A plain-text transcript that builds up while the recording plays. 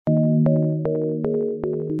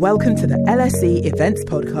Welcome to the LSE Events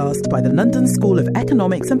Podcast by the London School of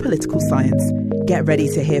Economics and Political Science. Get ready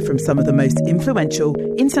to hear from some of the most influential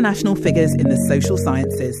international figures in the social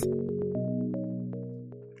sciences.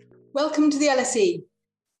 Welcome to the LSE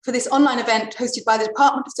for this online event hosted by the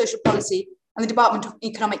Department of Social Policy and the Department of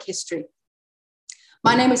Economic History.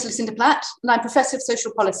 My name is Lucinda Platt and I'm Professor of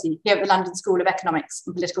Social Policy here at the London School of Economics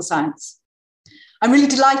and Political Science. I'm really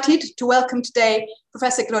delighted to welcome today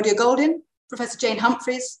Professor Claudia Goldin, Professor Jane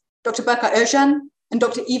Humphreys, Dr. Berkay Özcan, and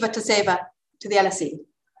Dr. Eva Taseva to the LSE.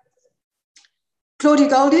 Claudia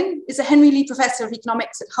Goldin is a Henry Lee Professor of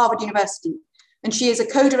Economics at Harvard University, and she is a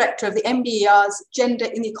co-director of the MBER's Gender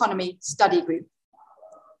in the Economy Study Group.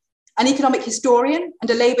 An economic historian and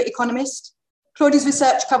a labour economist, Claudia's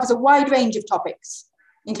research covers a wide range of topics,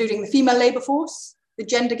 including the female labour force, the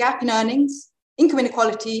gender gap in earnings, income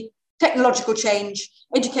inequality, technological change,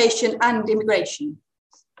 education, and immigration.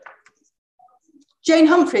 Jane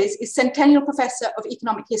Humphreys is Centennial Professor of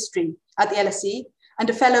Economic History at the LSE and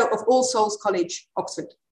a Fellow of All Souls College, Oxford.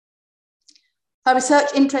 Her research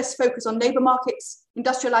interests focus on labour markets,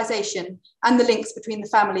 industrialisation, and the links between the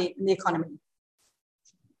family and the economy.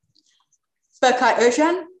 Berkay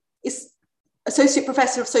Özcan is Associate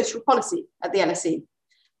Professor of Social Policy at the LSE.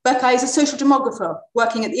 Berkay is a social demographer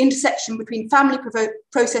working at the intersection between family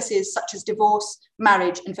processes such as divorce,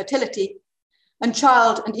 marriage, and fertility, and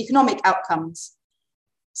child and economic outcomes,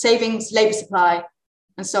 savings, labour supply,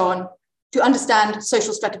 and so on, to understand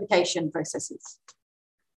social stratification processes.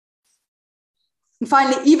 And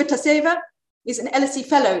finally, Eva Taseva is an LSE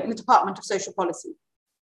Fellow in the Department of Social Policy.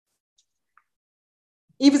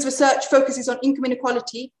 Eva's research focuses on income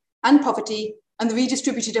inequality and poverty and the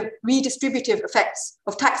redistributive effects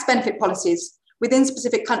of tax benefit policies within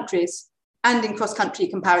specific countries and in cross-country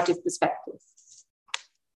comparative perspective.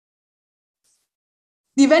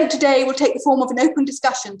 The event today will take the form of an open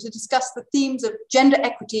discussion to discuss the themes of gender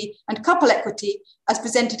equity and couple equity as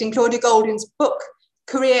presented in Claudia Goldin's book,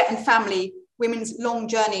 Career and Family, Women's Long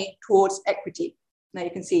Journey Towards Equity. Now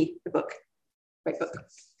you can see the book, great book.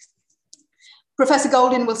 Professor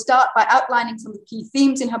Goldin will start by outlining some of the key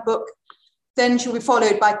themes in her book. Then she'll be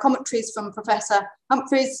followed by commentaries from Professor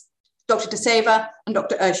Humphreys, Dr. Taseva, and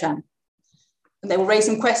Dr. Özcan. And they will raise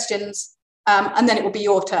some questions, and then it will be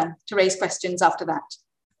your turn to raise questions after that.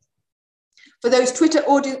 For those Twitter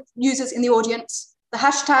users in the audience, the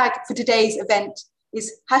hashtag for today's event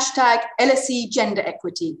is hashtag LSE Gender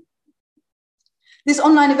Equity. This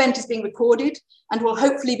online event is being recorded and will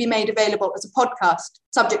hopefully be made available as a podcast,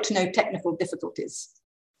 subject to no technical difficulties.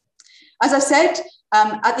 As I said,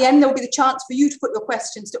 at the end, there will be the chance for you to put your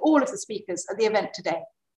questions to all of the speakers at the event today.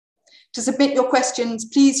 To submit your questions,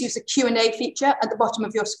 please use the Q&A feature at the bottom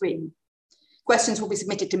of your screen. Questions will be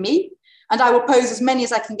submitted to me, and I will pose as many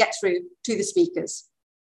as I can get through to the speakers.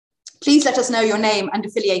 Please let us know your name and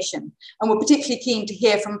affiliation, and we're particularly keen to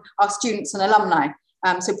hear from our students and alumni,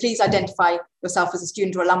 so please identify yourself as a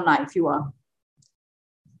student or alumni if you are.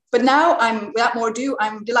 But now, without more ado,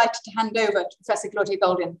 I'm delighted to hand over to Professor Claudia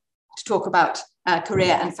Goldin to talk about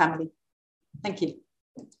career and family. Thank you.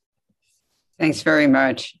 Thanks very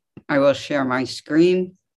much. I will share my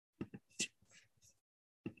screen.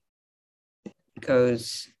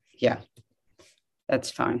 Yeah, that's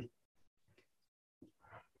fine.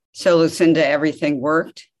 So Lucinda, everything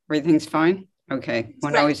worked? Everything's fine? Okay.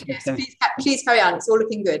 Yes, please carry on. It's all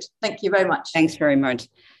looking good. Thank you very much. Thanks very much.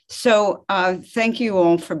 So thank you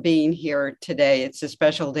all for being here today. It's a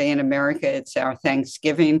special day in America. It's our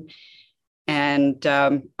Thanksgiving. And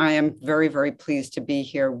I am very, very pleased to be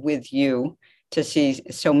here with you to see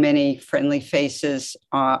so many friendly faces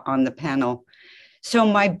on the panel. So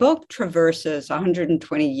my book traverses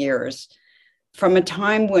 120 years from a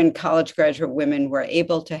time when college graduate women were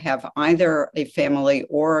able to have either a family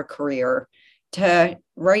or a career to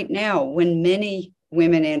right now when many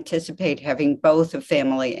women anticipate having both a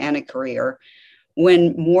family and a career,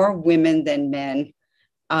 when more women than men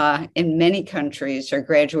in many countries are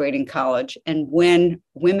graduating college, and when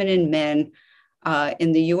women and men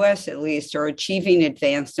in the US at least are achieving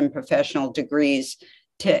advanced and professional degrees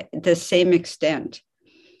to the same extent.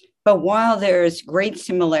 But while there's great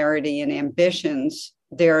similarity in ambitions,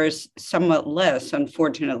 there's somewhat less,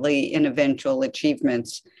 unfortunately, in eventual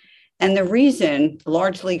achievements. And the reason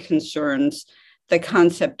largely concerns the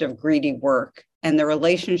concept of greedy work and the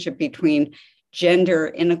relationship between gender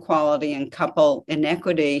inequality and couple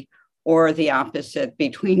inequity, or the opposite,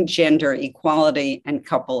 between gender equality and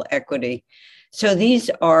couple equity. So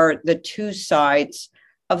these are the two sides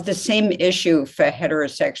of the same issue for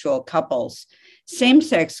heterosexual couples.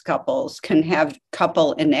 Same-sex couples can have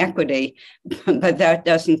couple inequity, but that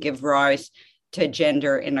doesn't give rise to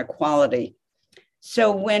gender inequality.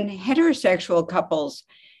 So when heterosexual couples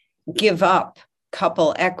give up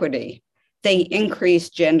couple equity, they increase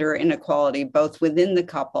gender inequality, both within the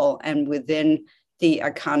couple and within the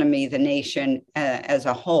economy, the nation as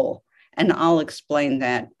a whole. And I'll explain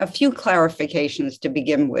that. A few clarifications to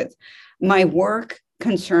begin with. My work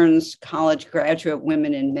concerns college graduate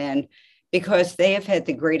women and men because they have had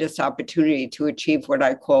the greatest opportunity to achieve what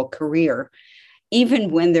I call career,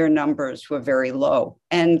 even when their numbers were very low.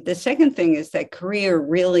 And the second thing is that career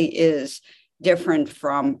really is different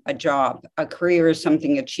from a job. A career is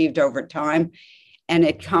something achieved over time, and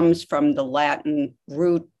it comes from the Latin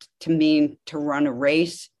root to mean to run a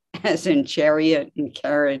race, as in chariot and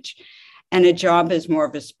carriage. And a job is more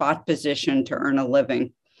of a spot position to earn a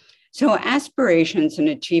living. So aspirations and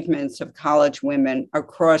achievements of college women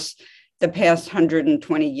across the past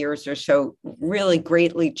 120 years or so really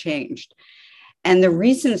greatly changed. And the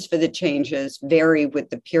reasons for the changes vary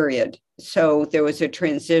with the period. So there was a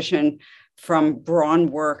transition from brawn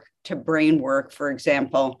work to brain work, for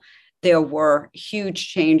example. There were huge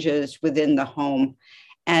changes within the home.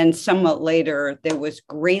 And somewhat later, there was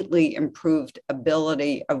greatly improved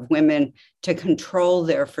ability of women to control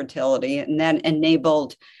their fertility, and that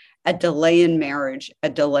enabled a delay in marriage, a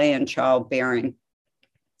delay in childbearing.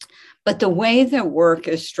 But the way that work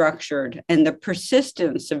is structured and the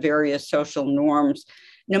persistence of various social norms,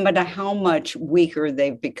 no matter how much weaker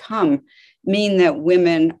they've become, mean that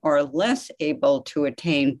women are less able to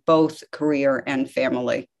attain both career and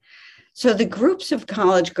family. So the groups of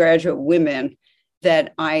college graduate women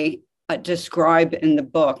that I describe in the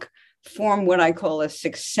book form what I call a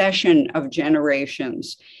succession of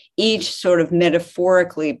generations, each sort of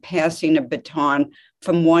metaphorically passing a baton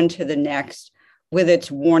from one to the next with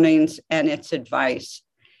its warnings and its advice.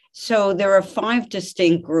 So there are 5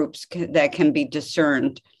 distinct groups that can be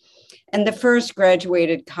discerned. And the first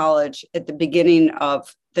graduated college at the beginning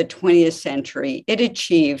of the 20th century. It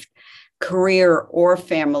achieved career or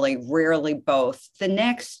family, rarely both. The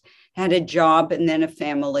next had a job and then a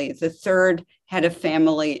family. The third had a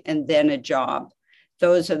family and then a job.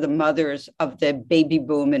 Those are the mothers of the baby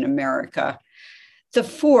boom in America. The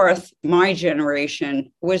fourth, my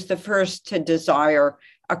generation, was the first to desire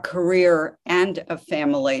a career and a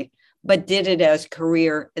family, but did it as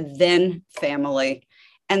career, then family.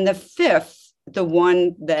 And the fifth, the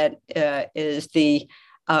one that is the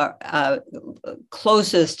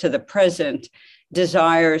closest to the present,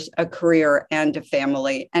 desires a career and a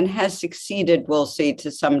family and has succeeded, we'll see,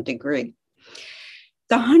 to some degree.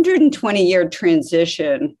 The 120-year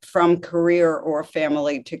transition from career or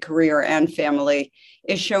family to career and family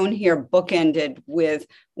is shown here bookended with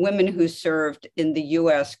women who served in the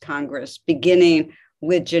US Congress, beginning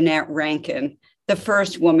with Jeannette Rankin, the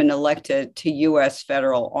first woman elected to US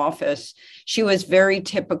federal office. She was very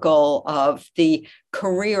typical of the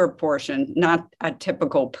career portion, not a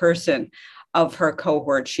typical person of her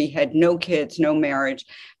cohort. She had no kids, no marriage,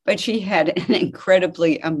 but she had an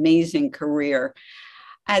incredibly amazing career.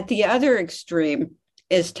 At the other extreme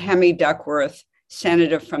is Tammy Duckworth,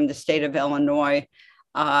 senator from the state of Illinois.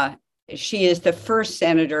 She is the first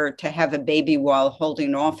senator to have a baby while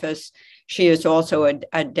holding office. She is also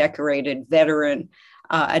a decorated veteran,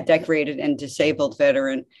 a decorated and disabled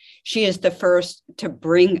veteran. She is the first to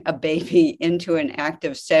bring a baby into an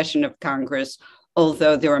active session of Congress,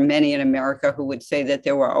 although there are many in America who would say that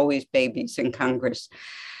there were always babies in Congress.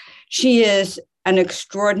 She is an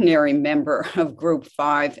extraordinary member of Group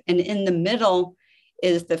 5, and in the middle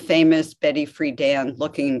is the famous Betty Friedan,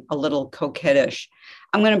 looking a little coquettish.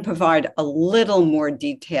 I'm going to provide a little more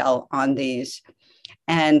detail on these,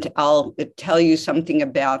 and I'll tell you something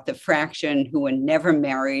about the fraction who were never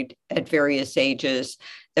married at various ages,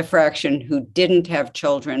 the fraction who didn't have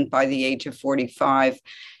children by the age of 45,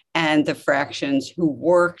 and the fractions who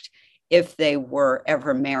worked if they were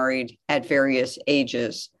ever married at various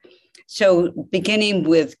ages. So beginning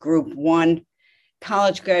with Group 1,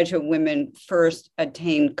 college graduate women first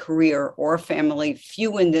attain career or family.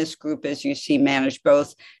 Few in this group, as you see, manage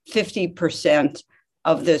both. 50%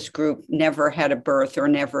 of this group never had a birth or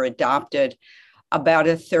never adopted. About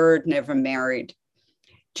a third never married.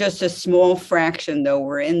 Just a small fraction, though,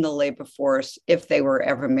 were in the labor force if they were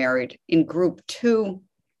ever married. In Group 2,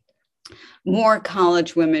 more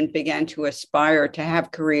college women began to aspire to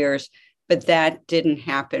have careers, but that didn't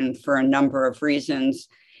happen for a number of reasons.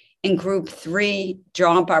 In Group 3,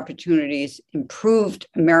 job opportunities improved.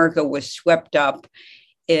 America was swept up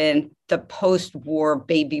in the post-war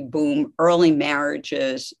baby boom, early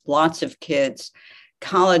marriages, lots of kids.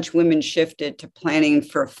 College women shifted to planning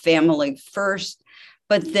for family first,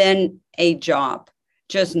 but then a job.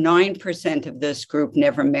 Just 9% of this group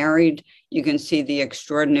never married. You can see the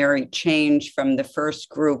extraordinary change from the first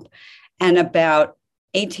group. And about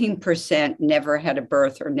 18% never had a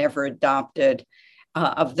birth or never adopted.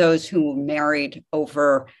 Of those who married,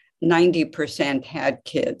 over 90% had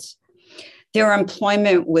kids. Their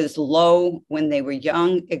employment was low when they were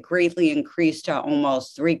young. It greatly increased to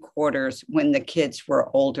almost 3/4 when the kids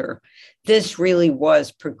were older. This really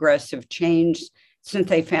was progressive change since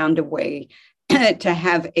they found a way to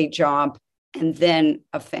have a job and then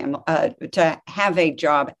a family, to have a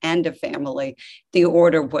job and a family. The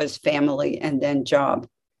order was family and then job.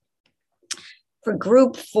 For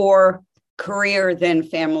group 4, career, then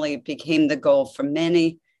family became the goal for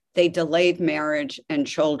many. They delayed marriage and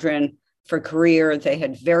children. For career, they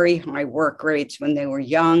had very high work rates when they were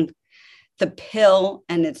young. The pill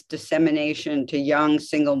and its dissemination to young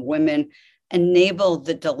single women enabled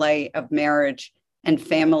the delay of marriage and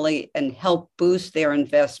family and helped boost their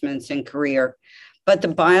investments in career. But the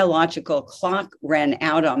biological clock ran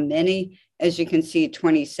out on many. As you can see,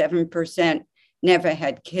 27% never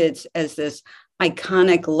had kids, as this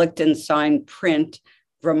iconic Liechtenstein print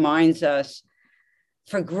reminds us.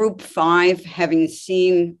 For group 5, having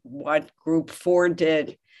seen what group 4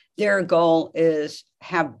 did, their goal is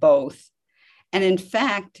have both. And in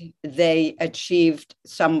fact, they achieved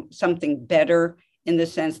something better in the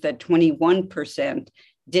sense that 21%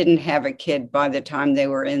 didn't have a kid by the time they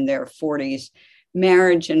were in their 40s.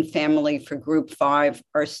 Marriage and family for group 5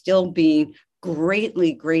 are still being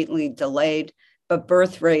greatly, greatly delayed, but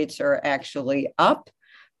birth rates are actually up,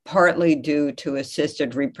 partly due to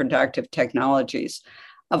assisted reproductive technologies.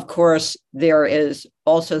 Of course, there is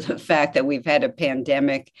also the fact that we've had a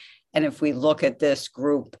pandemic, and if we look at this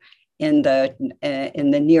group in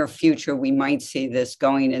the near future, we might see this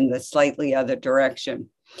going in the slightly other direction.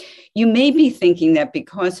 You may be thinking that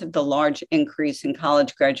because of the large increase in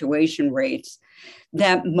college graduation rates,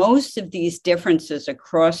 that most of these differences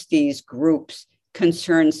across these groups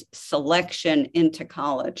concerns selection into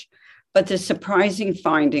college. But the surprising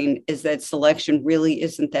finding is that selection really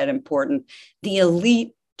isn't that important. The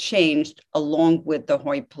elite changed along with the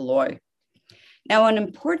hoi polloi. Now, an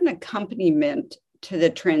important accompaniment to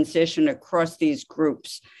the transition across these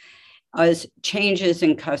groups is changes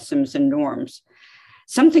in customs and norms.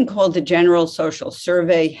 Something called the General Social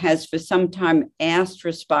Survey has for some time asked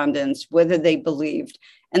respondents whether they believed,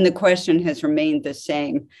 and the question has remained the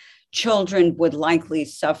same, children would likely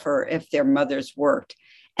suffer if their mothers worked.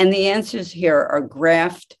 And the answers here are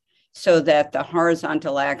graphed so that the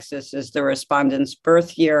horizontal axis is the respondent's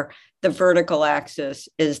birth year. The vertical axis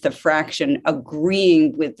is the fraction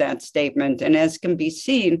agreeing with that statement. And as can be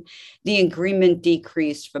seen, the agreement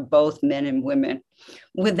decreased for both men and women.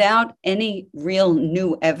 Without any real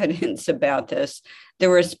new evidence about this, the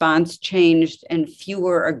response changed and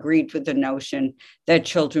fewer agreed with the notion that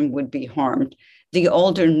children would be harmed. The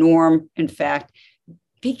older norm, in fact,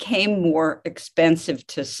 became more expensive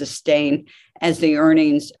to sustain as the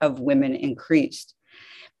earnings of women increased.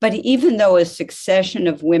 But even though a succession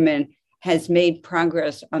of women has made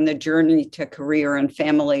progress on the journey to career and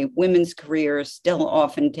family, women's careers still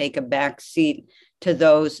often take a back seat to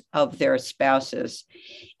those of their spouses.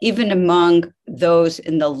 Even among those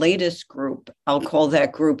in the latest group, I'll call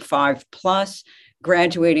that group 5+,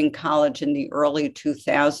 graduating college in the early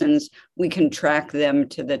 2000s, we can track them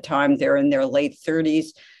to the time they're in their late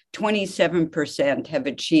 30s. 27% have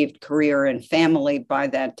achieved career and family by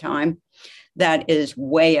that time. That is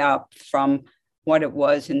way up from what it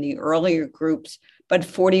was in the earlier groups, but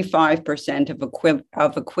 45%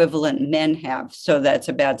 of equivalent men have. So that's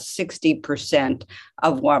about 60%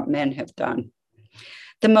 of what men have done.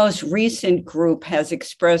 The most recent group has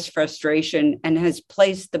expressed frustration and has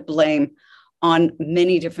placed the blame on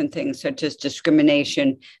many different things, such as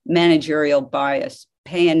discrimination, managerial bias,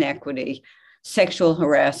 pay inequity, sexual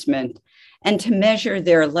harassment. And to measure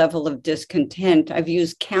their level of discontent, I've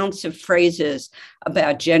used counts of phrases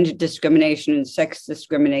about gender discrimination and sex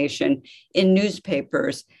discrimination in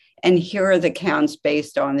newspapers. And here are the counts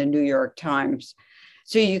based on the New York Times.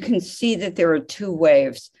 So you can see that there are two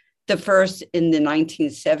waves. The first in the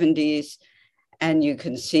 1970s, and you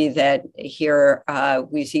can see that here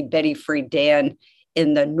we see Betty Friedan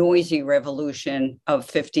in the noisy revolution of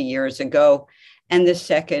 50 years ago, and the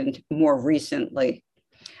second more recently.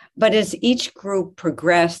 But as each group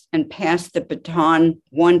progressed and passed the baton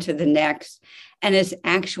one to the next, and as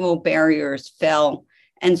actual barriers fell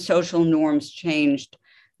and social norms changed,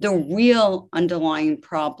 the real underlying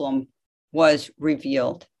problem was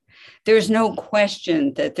revealed. There's no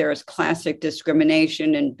question that there's classic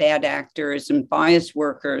discrimination and bad actors and biased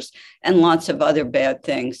workers and lots of other bad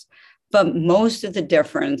things. But most of the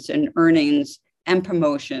difference in earnings and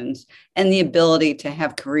promotions and the ability to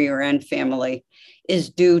have career and family is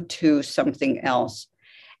due to something else.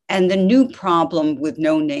 And the new problem with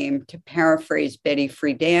no name, to paraphrase Betty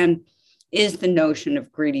Friedan, is the notion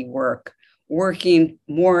of greedy work. Working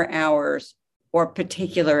more hours or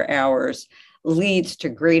particular hours leads to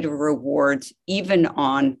greater rewards, even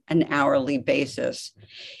on an hourly basis.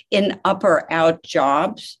 In upper out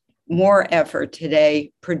jobs, more effort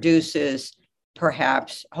today produces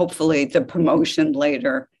perhaps, hopefully, the promotion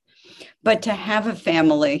later. But to have a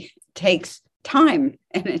family takes time,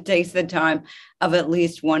 and it takes the time of at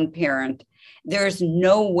least one parent. There's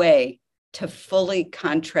no way to fully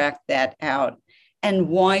contract that out. And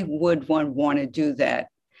why would one want to do that?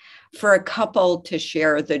 For a couple to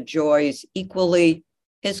share the joys equally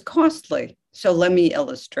is costly. So let me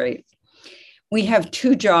illustrate. We have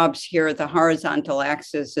two jobs here. The horizontal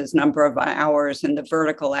axis is number of hours, and the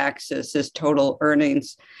vertical axis is total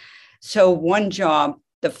earnings. So one job,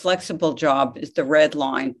 the flexible job, is the red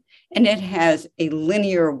line, and it has a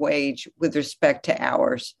linear wage with respect to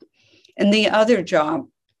hours. And the other job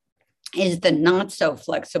is the not so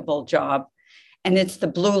flexible job, and it's the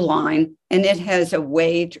blue line, and it has a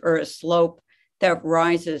wage or a slope that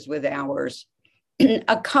rises with hours.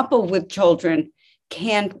 A couple with children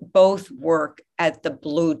can't both work at the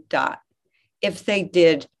blue dot. If they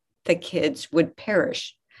did, the kids would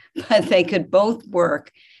perish. But they could both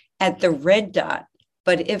work at the red dot.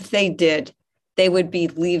 But if they did, they would be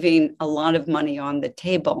leaving a lot of money on the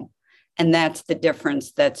table. And that's the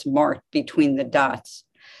difference that's marked between the dots.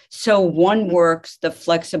 So one works the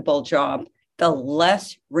flexible job, the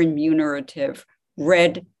less remunerative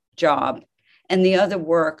red job, and the other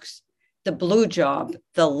works the blue job,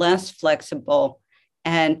 the less flexible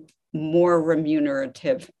and more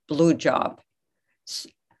remunerative blue job.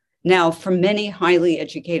 Now, for many highly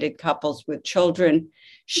educated couples with children,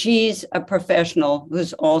 she's a professional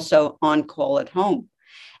who's also on call at home,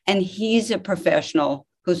 and he's a professional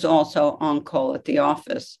who's also on call at the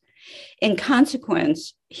office. In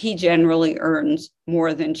consequence, he generally earns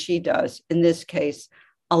more than she does, in this case,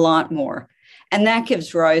 a lot more. And that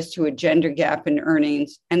gives rise to a gender gap in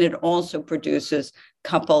earnings, and it also produces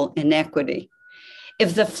couple inequity.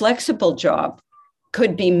 If the flexible job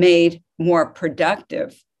could be made more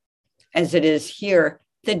productive, as it is here,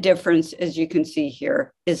 the difference, as you can see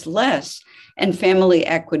here, is less, and family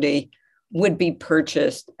equity would be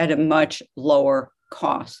purchased at a much lower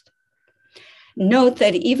cost. Note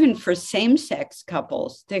that even for same-sex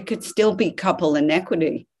couples, there could still be couple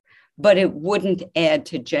inequity, but it wouldn't add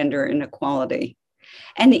to gender inequality.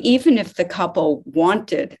 And even if the couple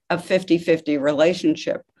wanted a 50-50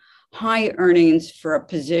 relationship, high earnings for a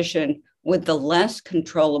position with the less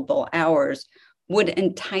controllable hours would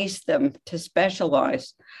entice them to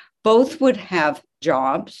specialize. Both would have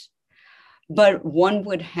jobs, but one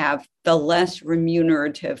would have the less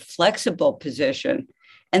remunerative, flexible position,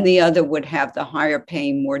 and the other would have the higher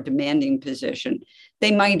paying, more demanding position.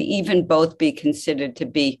 They might even both be considered to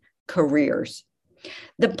be careers.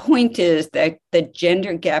 The point is that the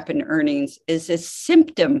gender gap in earnings is a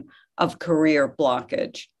symptom of career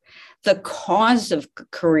blockage. The cause of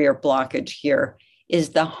career blockage here is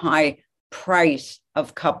the high price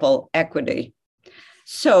of couple equity.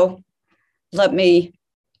 So let me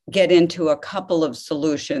get into a couple of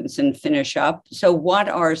solutions and finish up. So what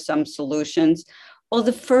are some solutions? Well,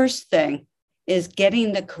 the first thing is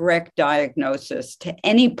getting the correct diagnosis to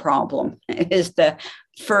any problem is the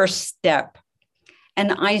first step.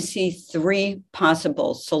 And I see three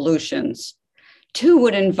possible solutions. Two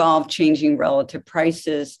would involve changing relative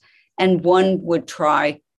prices, and one would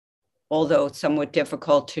try, although somewhat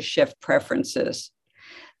difficult, to shift preferences.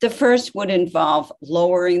 The first would involve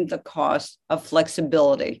lowering the cost of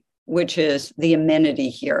flexibility, which is the amenity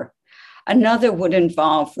here. Another would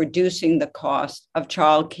involve reducing the cost of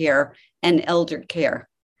childcare and elder care.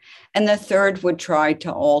 And the third would try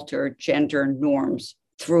to alter gender norms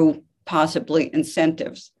through possibly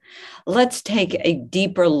incentives. Let's take a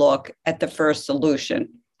deeper look at the first solution.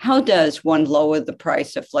 How does one lower the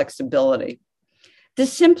price of flexibility? The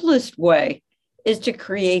simplest way is to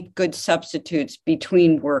create good substitutes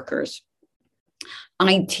between workers.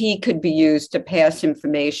 IT could be used to pass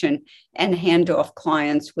information and hand off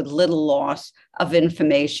clients with little loss of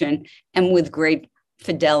information and with great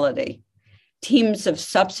fidelity. Teams of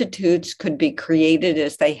substitutes could be created,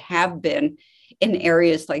 as they have been, in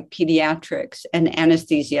areas like pediatrics and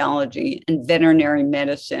anesthesiology and veterinary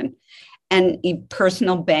medicine and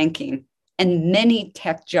personal banking and many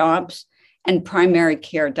tech jobs and primary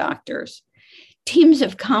care doctors. Teams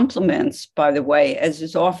of complements, by the way, as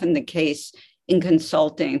is often the case in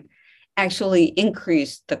consulting, actually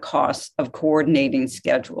increased the cost of coordinating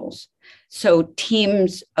schedules. So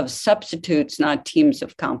teams of substitutes, not teams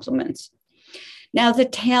of complements. Now, the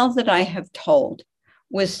tale that I have told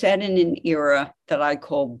was set in an era that I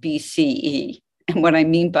call BCE. And what I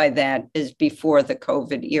mean by that is before the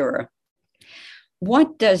COVID era.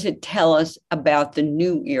 What does it tell us about the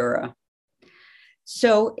new era?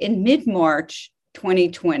 So in mid-March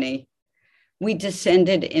 2020, we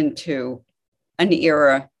descended into an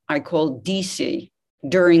era I call DC,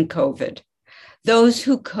 during COVID. Those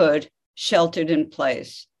who could sheltered in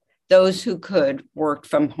place. Those who could worked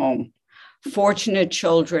from home. Fortunate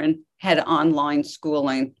children had online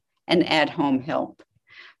schooling and at-home help.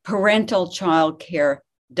 Parental child care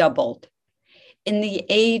doubled. In the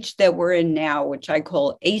age that we're in now, which I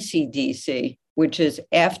call ACDC, which is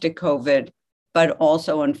after COVID, but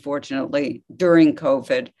also unfortunately during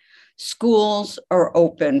COVID, schools are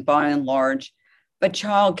open by and large, but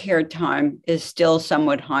childcare time is still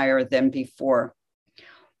somewhat higher than before.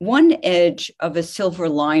 One edge of a silver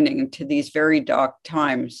lining to these very dark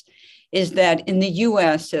times is that in the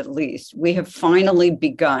US, at least, we have finally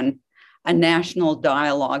begun a national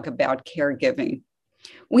dialogue about caregiving.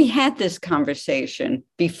 We had this conversation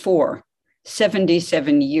before,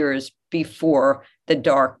 77 years before the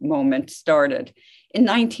dark moment started. In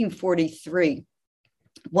 1943,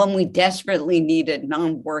 when we desperately needed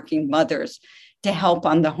non-working mothers to help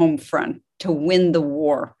on the home front, to win the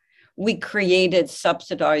war, we created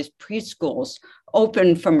subsidized preschools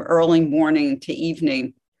open from early morning to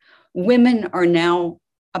evening. Women are now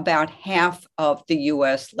about half of the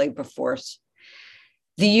US labor force.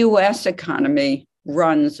 The US economy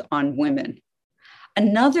runs on women.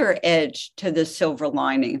 Another edge to the silver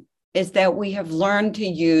lining is that we have learned to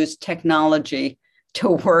use technology to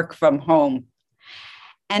work from home.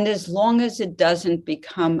 And as long as it doesn't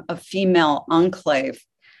become a female enclave,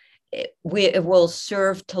 it will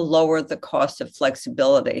serve to lower the cost of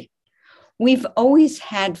flexibility. We've always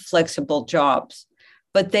had flexible jobs,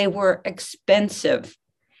 but they were expensive.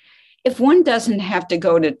 If one doesn't have to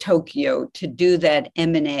go to Tokyo to do that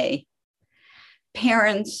M&A,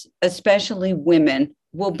 parents, especially women,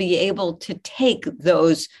 will be able to take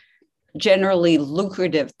those generally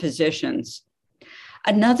lucrative positions.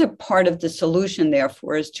 Another part of the solution,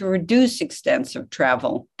 therefore, is to reduce extensive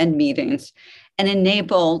travel and meetings and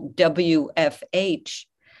enable WFH,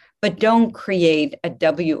 but don't create a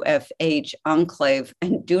WFH enclave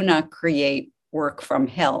and do not create work from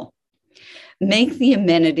hell. Make the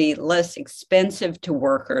amenity less expensive to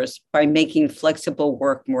workers by making flexible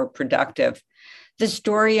work more productive. The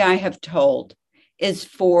story I have told is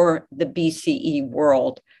for the BCE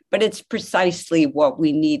world, but it's precisely what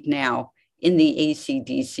we need now in the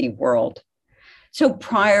ACDC world. So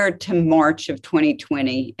prior to March of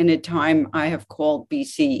 2020, in a time I have called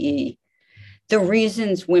BCE, the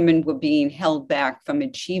reasons women were being held back from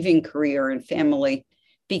achieving career and family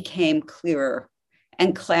became clearer,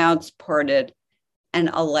 and clouds parted and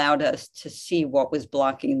allowed us to see what was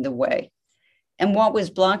blocking the way. And what was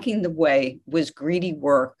blocking the way was greedy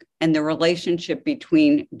work and the relationship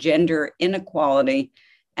between gender inequality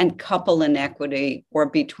and couple inequity, or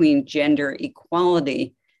between gender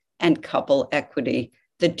equality and couple equity,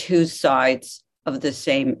 the two sides of the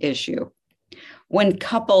same issue. When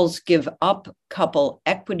couples give up couple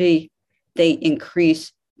equity, they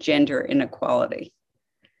increase gender inequality.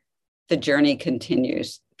 The journey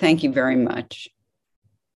continues. Thank you very much.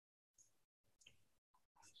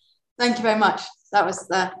 Thank you very much. That was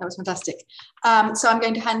fantastic. So I'm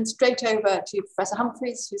going to hand straight over to Professor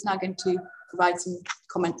Humphreys, who's now going to provide some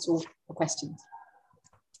comments or questions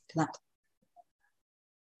to that.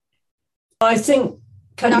 I think,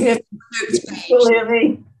 can you hear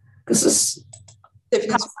me? Because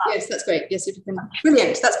yes, that's great. Yes, if you can.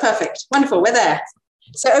 Brilliant. That's perfect. Wonderful. We're there.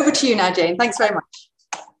 So over to you now, Jane. Thanks very much.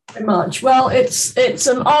 Very much. Well, it's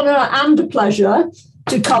an honour and a pleasure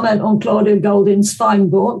to comment on Claudia Goldin's fine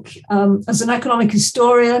book. As an economic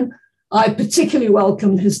historian, I particularly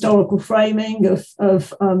welcome the historical framing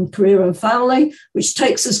of career and family, which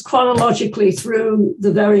takes us chronologically through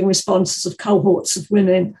the varying responses of cohorts of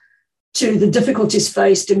women to the difficulties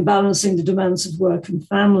faced in balancing the demands of work and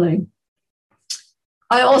family.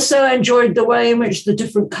 I also enjoyed the way in which the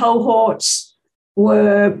different cohorts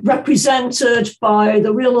were represented by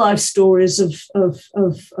the real life stories of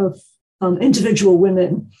individual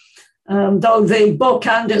women. Though the book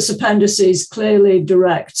and its appendices clearly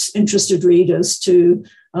direct interested readers to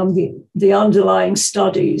the underlying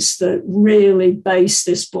studies that really base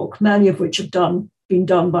this book, many of which have been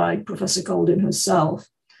done by Professor Goldin herself.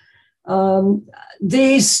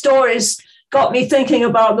 These stories got me thinking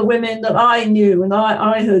about the women that I knew and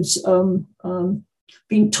I had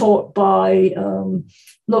been taught by,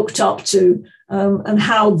 looked up to, and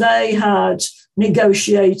how they had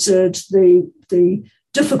negotiated the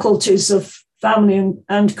difficulties of family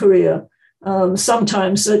and career,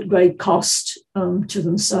 sometimes at great cost to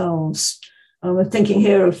themselves. I'm thinking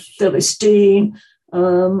here of Phyllis Dean,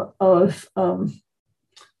 of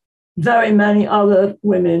very many other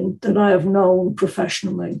women that I have known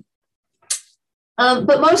professionally.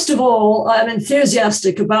 But most of all, I'm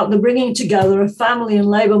enthusiastic about the bringing together of family and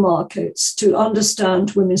labour markets to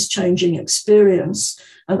understand women's changing experience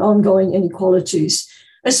and ongoing inequalities,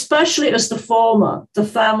 especially as the former, the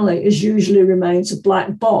family, usually remains a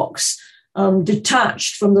black box,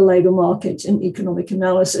 detached from the labour market in economic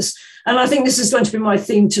analysis. And I think this is going to be my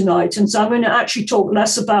theme tonight. And so I'm going to actually talk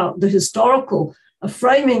less about the historical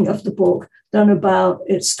framing of the book than about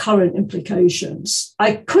its current implications.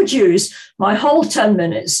 I could use my whole 10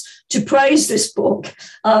 minutes to praise this book,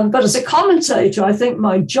 but as a commentator, I think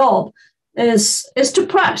my job is to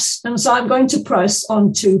press. And so I'm going to press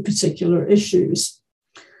on two particular issues.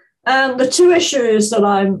 And the two issues that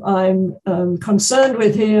I'm concerned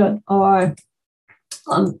with here are,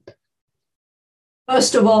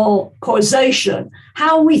 first of all, causation,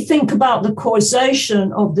 how we think about the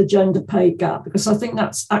causation of the gender pay gap, because I think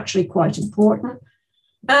that's actually quite important.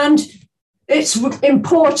 And its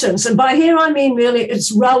importance, and by here I mean really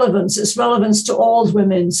its relevance to all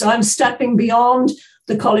women. So I'm stepping beyond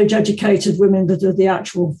the college-educated women that are the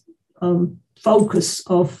actual focus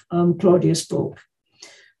of Claudia's book.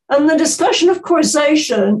 And the discussion of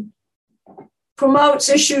causation promotes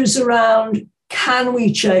issues around, can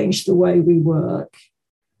we change the way we work?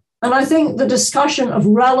 And I think the discussion of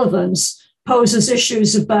relevance poses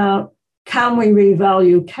issues about, can we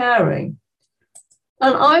revalue caring?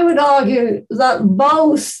 And I would argue that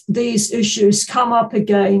both these issues come up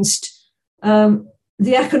against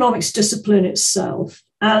the economics discipline itself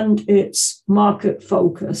and its market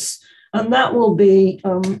focus. And that will be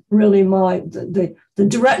really the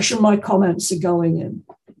direction my comments are going in.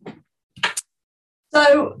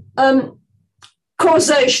 So,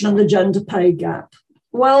 causation and the gender pay gap.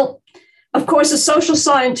 Well, of course, as social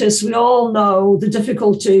scientists, we all know the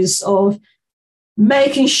difficulties of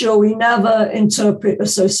making sure we never interpret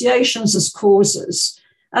associations as causes,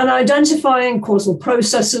 and identifying causal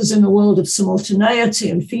processes in a world of simultaneity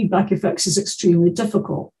and feedback effects is extremely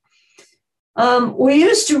difficult. We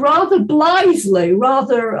used to rather blithely,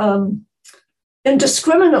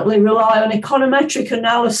 indiscriminately rely on econometric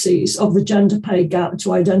analyses of the gender pay gap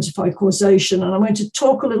to identify causation, and I'm going to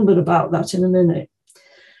talk a little bit about that in a minute.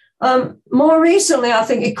 More recently, I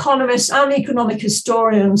think economists and economic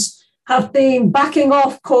historians have been backing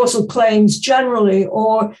off causal claims generally,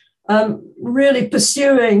 or really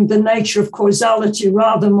pursuing the nature of causality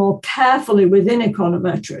rather more carefully within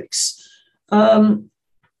econometrics.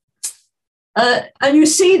 And you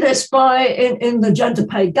see this in the gender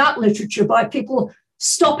pay gap literature by people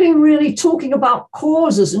stopping really talking about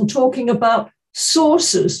causes and talking about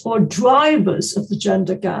sources or drivers of the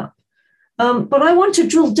gender gap. But I want to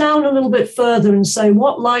drill down a little bit further and say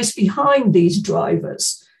what lies behind these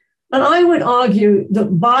drivers. And I would argue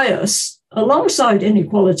that bias, alongside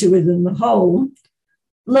inequality within the home,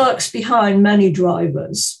 lurks behind many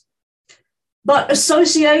drivers. But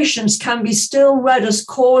associations can be still read as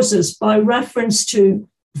causes by reference to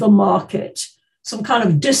the market, some kind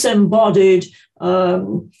of disembodied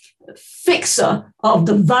fixer of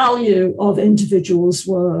the value of individuals'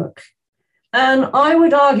 work. And I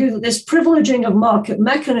would argue that this privileging of market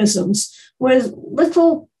mechanisms with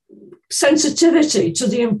little sensitivity to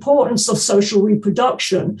the importance of social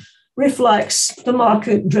reproduction reflects the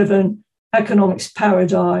market-driven economics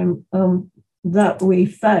paradigm that we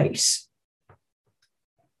face.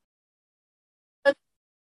 An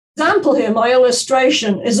example here, my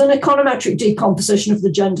illustration, is an econometric decomposition of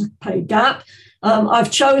the gender pay gap.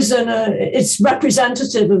 I've chosen, it's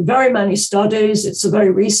representative of very many studies. It's a very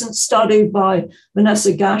recent study by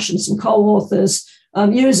Vanessa Gash and some co-authors,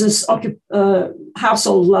 uses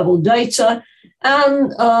household level data,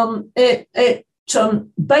 and it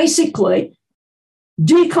basically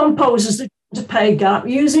decomposes the gender pay gap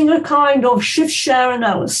using a kind of shift share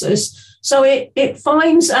analysis. So it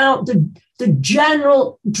finds out the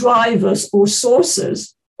general drivers or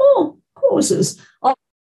sources or causes of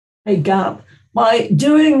a gap by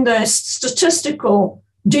doing this statistical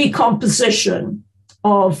decomposition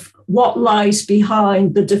of what lies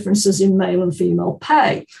behind the differences in male and female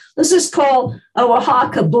pay. This is called a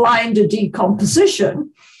Oaxaca blinder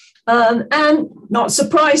decomposition. And not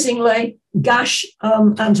surprisingly, Gash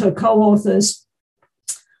and her co-authors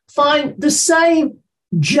find the same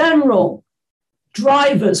general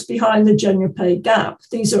drivers behind the gender pay gap.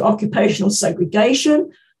 These are occupational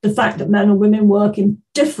segregation, the fact that men and women work in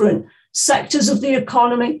different sectors of the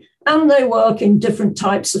economy, and they work in different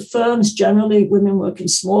types of firms. Generally, women work in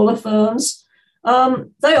smaller firms.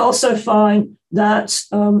 They also find that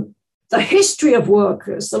the history of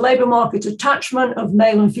workers, the labour market attachment of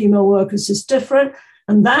male and female workers is different,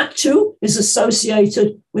 and that too is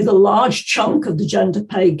associated with a large chunk of the gender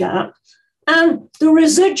pay gap. And the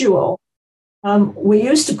residual, we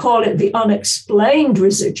used to call it the unexplained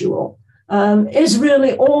residual, is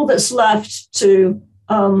really all that's left to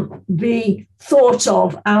be thought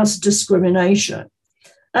of as discrimination.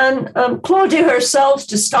 And Claudia herself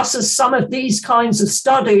discusses some of these kinds of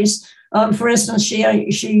studies. For instance,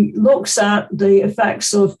 she looks at the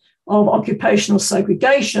effects of occupational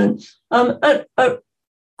segregation,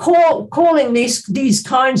 calling these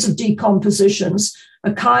kinds of decompositions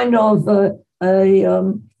a kind of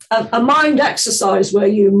a mind exercise where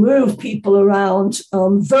you move people around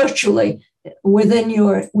virtually within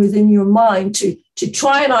your mind to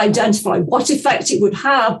try and identify what effect it would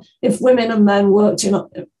have if women and men worked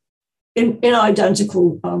in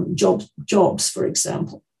identical jobs, for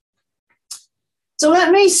example. So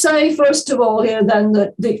let me say, first of all, here then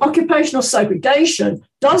that the occupational segregation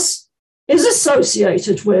is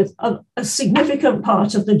associated with a significant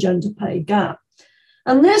part of the gender pay gap.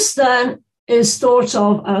 And this then is thought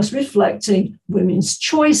of as reflecting women's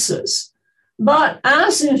choices. But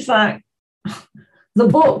as in fact, the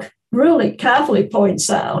book really carefully points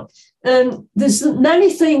out, there's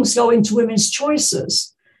many things go into women's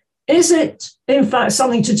choices. Is it, in fact,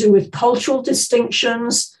 something to do with cultural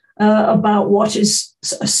distinctions about what is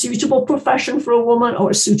a suitable profession for a woman or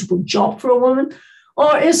a suitable job for a woman?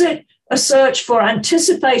 Or is it a search for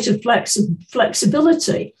anticipated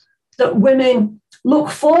flexibility that women look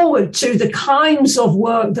forward to the kinds of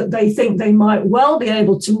work that they think they might well be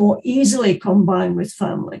able to more easily combine with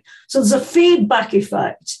family? So there's a feedback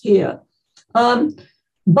effect here.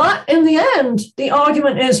 But in the end, the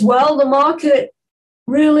argument is, well, the market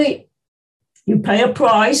really, you pay a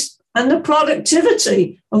price, and the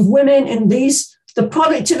productivity of women in the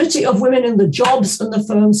jobs and the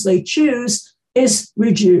firms they choose is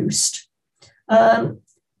reduced.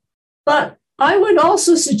 But I would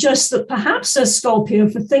also suggest that perhaps there's scope here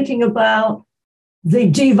for thinking about the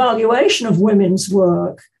devaluation of women's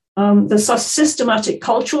work, the systematic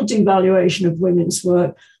cultural devaluation of women's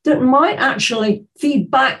work that might actually feed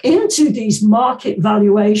back into these market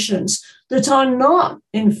valuations that are not,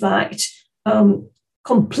 in fact,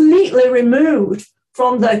 completely removed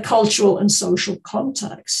from their cultural and social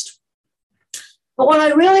context. But what I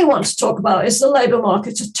really want to talk about is the labour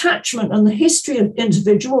market attachment and the history of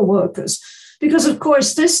individual workers, because, of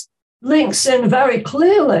course, this links in very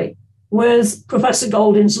clearly with Professor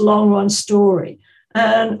Goldin's long-run story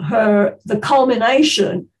and the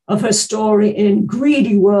culmination of her story in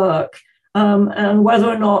greedy work and whether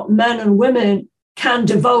or not men and women can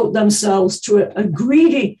devote themselves to a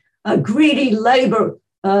greedy labour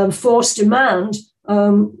force demand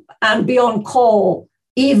and be on call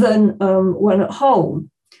even when at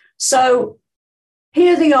home. So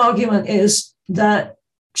here the argument is that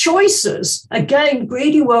choices, again,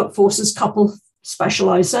 greedy workforces couple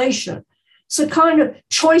specialization. It's a kind of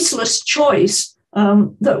choiceless choice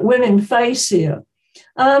that women face here.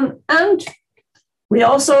 And we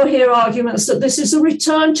also hear arguments that this is a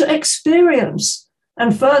return to experience.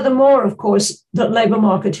 And furthermore, of course, that labour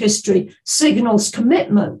market history signals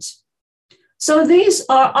commitment. So these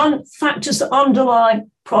are factors that underlie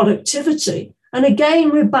productivity. And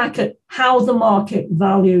again, we're back at how the market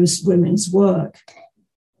values women's work.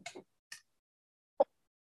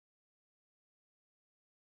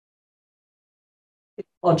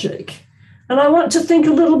 Logic. And I want to think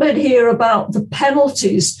a little bit here about the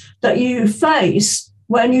penalties that you face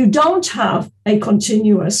when you don't have a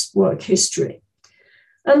continuous work history.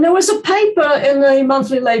 And there was a paper in the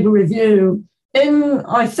Monthly Labour Review in,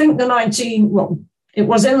 I think, it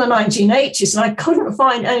was in the 1980s, and I couldn't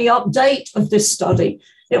find any update of this study.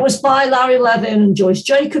 It was by Larry Levin and Joyce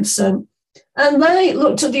Jacobson, and they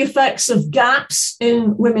looked at the effects of gaps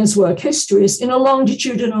in women's work histories in a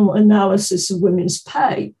longitudinal analysis of women's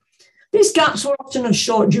pay. These gaps were often of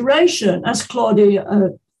short duration, as Claudia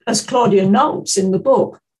notes in the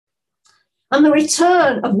book. And the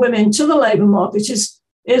return of women to the labour market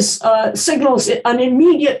signals an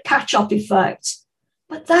immediate catch-up effect.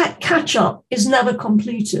 But that catch-up is never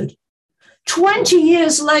completed. 20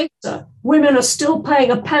 years later, women are still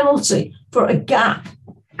paying a penalty for a gap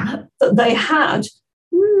that they had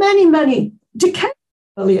many, many decades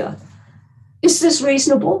earlier. is this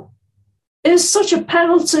reasonable? Is such a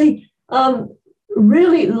penalty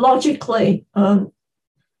really logically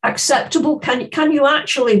acceptable? Can you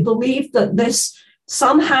actually believe that this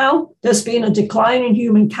somehow there's been a decline in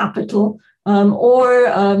human capital,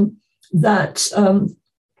 or that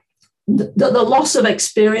the loss of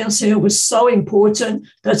experience here was so important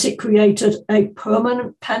that it created a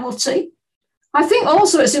permanent penalty? I think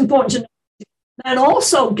also it's important to know men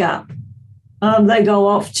also gap. They go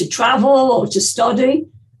off to travel or to study.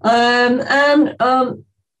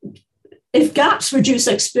 If gaps reduce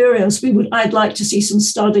experience, I'd like to see some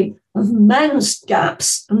study of men's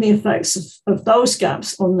gaps and the effects of those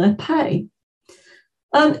gaps on their pay.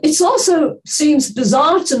 It also seems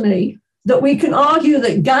bizarre to me that we can argue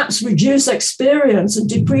that gaps reduce experience and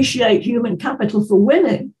depreciate human capital for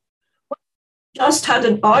women. We just had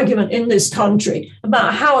an argument in this country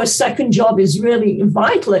about how a second job is really a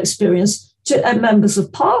vital experience to members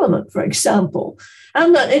of parliament, for example,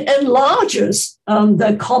 and that it enlarges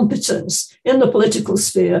their competence in the political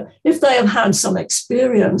sphere if they have had some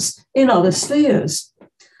experience in other spheres.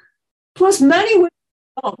 Plus, many women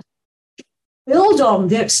build on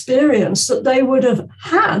the experience that they would have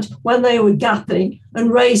had when they were gapping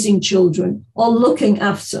and raising children or looking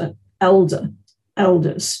after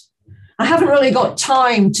elders. I haven't really got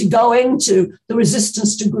time to go into the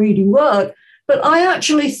resistance to greedy work, but I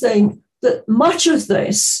actually think that much of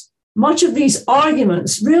these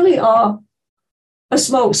arguments really are a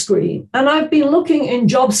smokescreen. And I've been looking in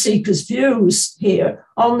job seekers' views here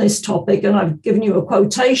on this topic, and I've given you a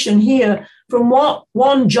quotation here from what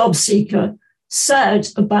one job seeker said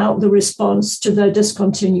about the response to their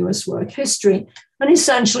discontinuous work history. And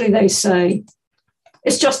essentially they say,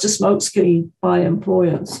 it's just a smokescreen by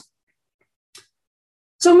employers.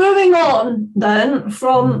 So moving on then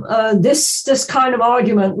from this kind of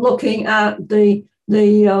argument, looking at the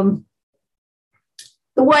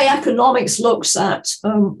way economics looks at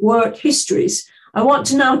work histories, I want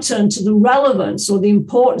to now turn to the relevance or the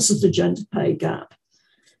importance of the gender pay gap.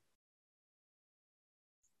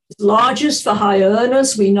 It's largest for high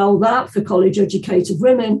earners, we know that, for college-educated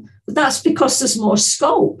women, but that's because there's more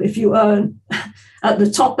scope if you earn at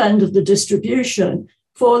the top end of the distribution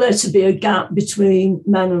for there to be a gap between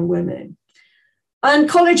men and women. And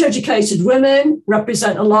college-educated women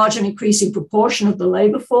represent a large and increasing proportion of the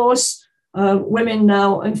labour force. Women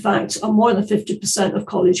now, in fact, are more than 50% of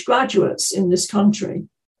college graduates in this country.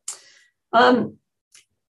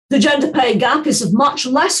 The gender pay gap is of much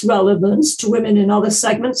less relevance to women in other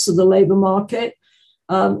segments of the labour market.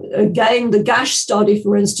 Again, the Gash study,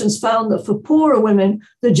 for instance, found that for poorer women,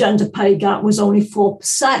 the gender pay gap was only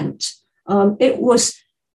 4%.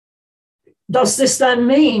 Does this then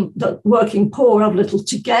mean that working poor have little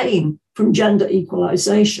to gain from gender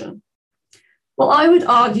equalisation? Well, I would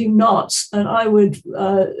argue not, and I would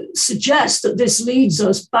suggest that this leads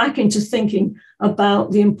us back into thinking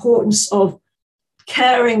about the importance of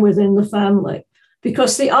caring within the family,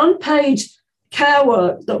 because the unpaid care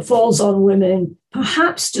work that falls on women,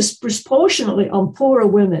 perhaps disproportionately on poorer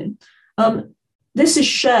women, this is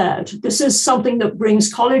shared. This is something that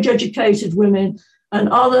brings college-educated women and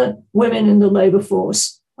other women in the labour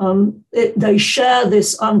force. They share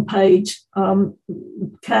this unpaid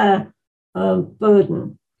care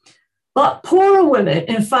burden. But poorer women,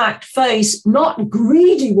 in fact, face not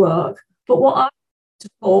greedy work, but what I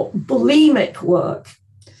call bulimic work.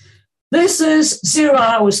 This is 0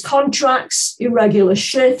 hours contracts, irregular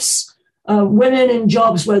shifts, women in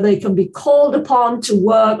jobs where they can be called upon to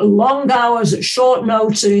work long hours at short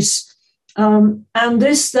notice. And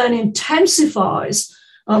this then intensifies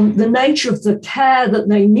the nature of the care that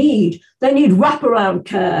they need. They need wraparound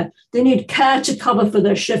care. They need care to cover for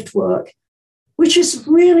their shift work, which is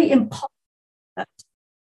really impossible.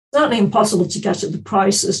 Certainly impossible to get at the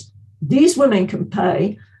prices these women can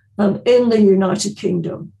pay in the United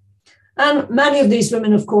Kingdom. And many of these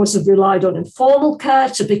women, of course, have relied on informal care,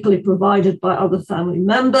 typically provided by other family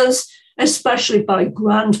members, especially by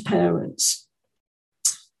grandparents.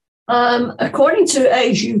 According to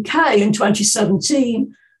Age UK in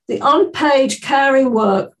 2017, the unpaid caring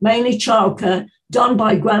work, mainly childcare, done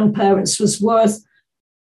by grandparents was worth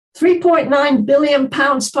 £3.9 billion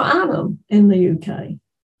per annum in the UK.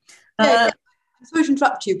 I'm sorry to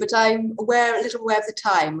interrupt you, but I'm a little aware of the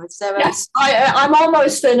time. Yes, I'm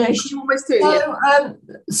almost finished. You're almost through, yeah.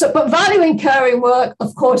 But valuing caring work,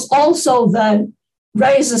 of course, also then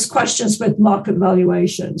raises questions with market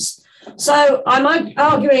valuations. So I'm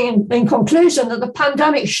arguing in conclusion that the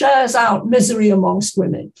pandemic shares out misery amongst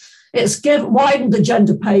women. It's widened the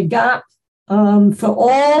gender pay gap for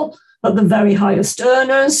all of the very highest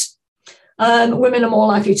earners. Women are more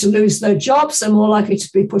likely to lose their jobs. They're more likely to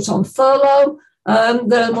be put on furlough.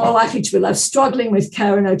 They're more likely to be left struggling with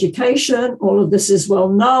care and education. All of this is well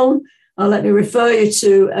known. Let me refer you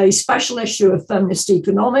to a special issue of Feminist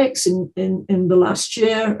Economics in the last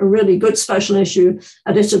year, a really good special issue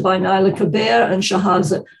edited by Naila Kabir and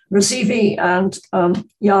Shahazad Razivi and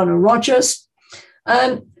Yana Rogers.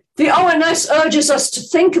 The ONS urges us to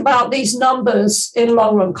think about these numbers in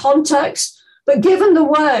long-run context, but given the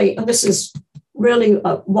way, and this is really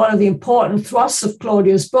one of the important thrusts of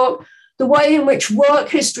Claudia's book, the way in which work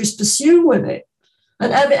histories pursue women,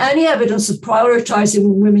 and any evidence of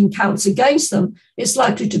prioritizing women counts against them, is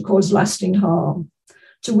likely to cause lasting harm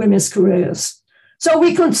to women's careers. So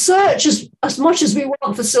we can search as much as we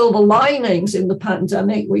want for silver linings in the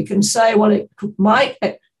pandemic. We can say, well, it might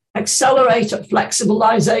accelerate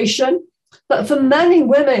flexibilization, but for many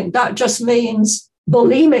women, that just means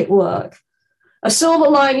bulimic work. A silver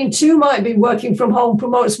lining too might be working from home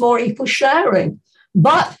promotes more equal sharing,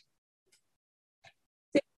 but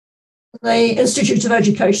the Institute of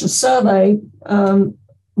Education survey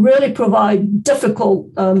really provide difficult,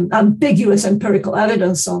 ambiguous empirical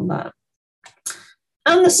evidence on that.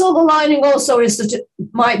 And the silver lining also is that it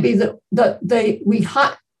might be that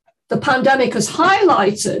the pandemic has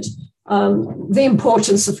highlighted the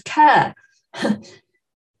importance of care.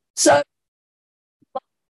 So,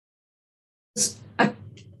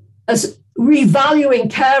 as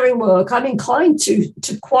revaluing caring work, I'm inclined to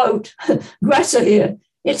quote Greta here.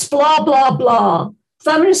 It's blah, blah, blah.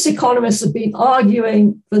 Feminist economists have been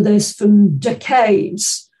arguing for this for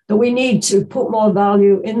decades, that we need to put more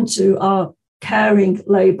value into our caring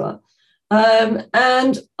labor.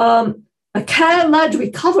 A care-led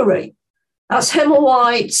recovery, as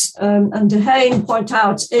Himmelwhite and Dehaene point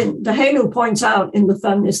out in the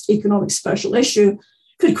Feminist Economics special issue,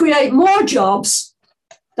 could create more jobs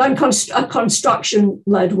than a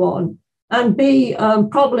construction-led one. And be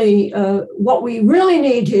probably what we really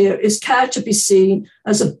need here is care to be seen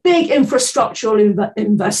as a big infrastructural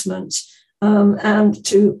investment and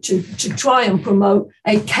to try and promote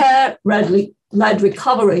a care-led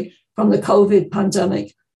recovery from the COVID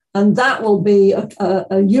pandemic. And that will be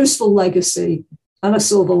a useful legacy and a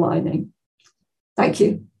silver lining. Thank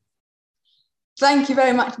you. Thank you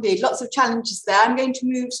very much indeed. Lots of challenges there. I'm going to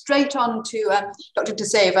move straight on to Dr. De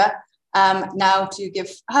Seva now to give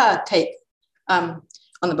her take on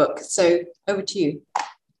the book. So over to you.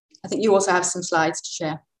 I think you also have some slides to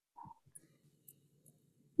share.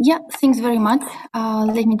 Yeah, thanks very much.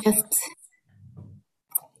 Let me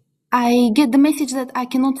I get the message that I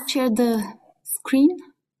cannot share the screen.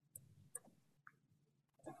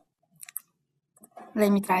 Let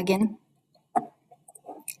me try again.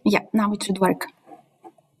 Yeah, now it should work.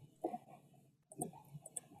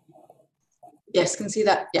 Yes, can see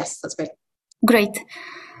that. Yes, that's great. Great.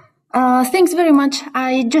 Thanks very much.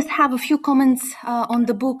 I just have a few comments on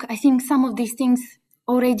the book. I think some of these things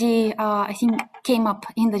already, came up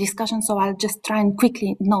in the discussion, so I'll just try and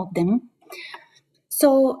quickly note them.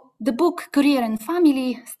 So the book Career and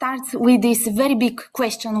Family starts with this very big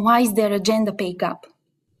question: why is there a gender pay gap?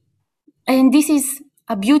 And this is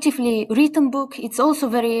a beautifully written book. It's also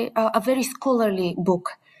a very scholarly book.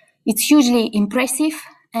 It's hugely impressive,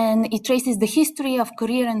 and it traces the history of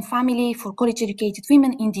career and family for college-educated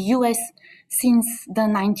women in the US since the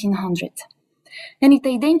 1900s. And it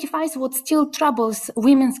identifies what still troubles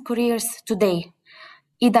women's careers today.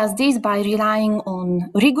 It does this by relying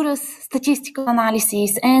on rigorous statistical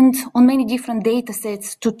analysis and on many different data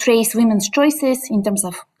sets to trace women's choices in terms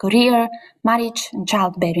of career, marriage, and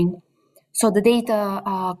childbearing. So the data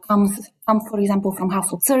comes, for example, from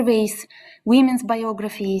household surveys, women's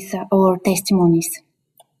biographies, or testimonies.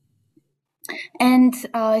 And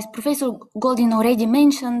as Professor Goldin already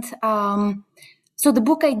mentioned, so the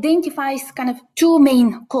book identifies kind of two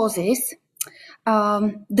main causes.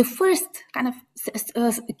 The first kind of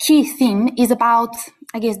key theme is about,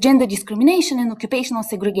 I guess, gender discrimination and occupational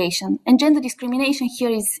segregation. And gender discrimination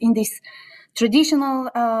here is in this traditional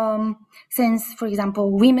sense, for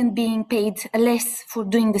example, women being paid less for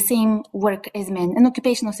doing the same work as men. And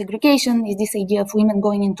occupational segregation is this idea of women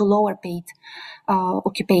going into lower paid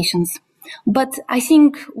occupations. But I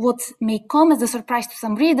think what may come as a surprise to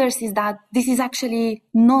some readers is that this is actually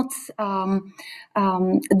not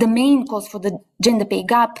the main cause for the gender pay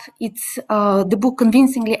gap. It's the book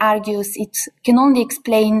convincingly argues it can only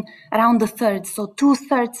explain around a third, so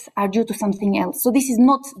 2/3 are due to something else. So this is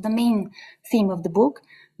not the main theme of the book.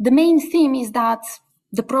 The main theme is that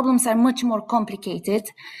the problems are much more complicated,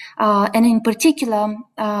 and in particular,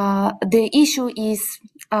 the issue is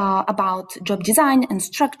about job design and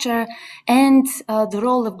structure and the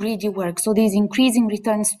role of greedy work. So there's increasing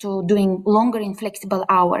returns to doing longer and flexible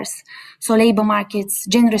hours. So labor markets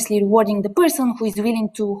generously rewarding the person who is willing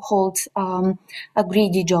to hold a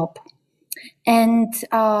greedy job. And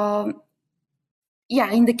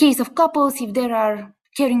in the case of couples, if there are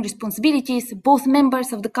caring responsibilities, both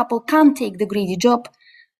members of the couple can't take the greedy job.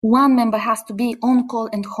 One member has to be on call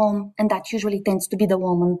and home, and that usually tends to be the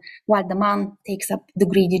woman, while the man takes up the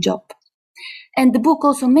greedy job. And the book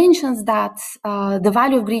also mentions that the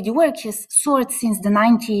value of greedy work has soared since the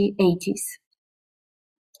 1980s.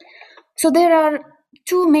 So there are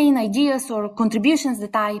two main ideas or contributions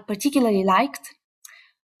that I particularly liked.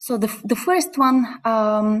 So the first one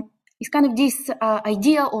is kind of this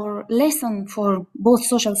idea or lesson for both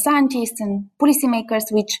social scientists and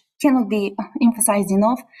policymakers, which cannot be emphasized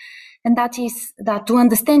enough. And that is that to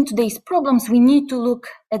understand today's problems, we need to look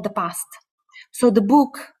at the past. So the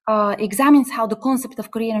book examines how the concept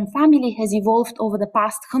of career and family has evolved over the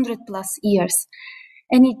past 100+ years.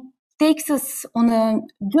 And it takes us on a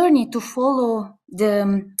journey to follow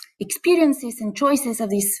the experiences and choices of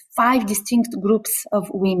these 5 distinct groups of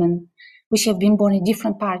women, which have been born in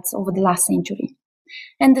different parts over the last century.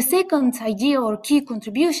 And the second idea or key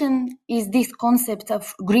contribution is this concept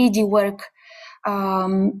of greedy work.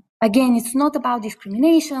 Again, it's not about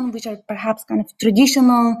discrimination, which are perhaps kind of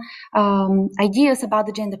traditional ideas about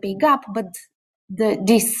the gender pay gap, but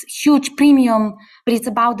this huge premium, but it's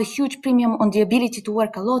about the huge premium on the ability to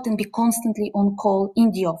work a lot and be constantly on call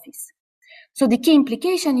in the office. So the key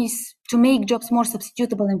implication is to make jobs more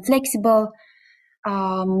substitutable and flexible.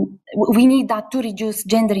 We need that to reduce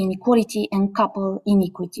gender inequality and couple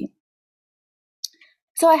inequity.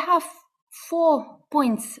 So I have 4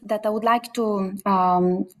 points that I would like to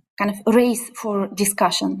kind of raise for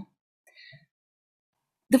discussion.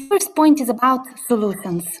 The first point is about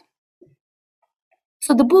solutions.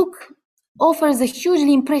 So the book offers a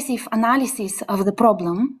hugely impressive analysis of the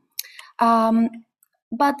problem,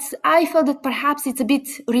 but I felt that perhaps it's a bit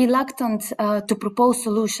reluctant to propose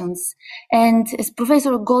solutions. And as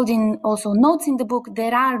Professor Goldin also notes in the book,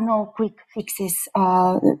 there are no quick fixes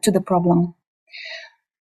to the problem.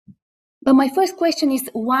 But my first question is,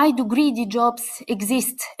 why do greedy jobs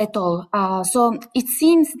exist at all? So it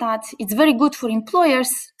seems that it's very good for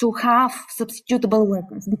employers to have substitutable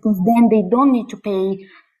workers, because then they don't need to pay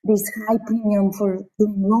this high premium for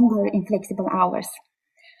doing longer and flexible hours.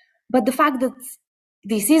 But the fact that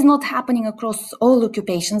this is not happening across all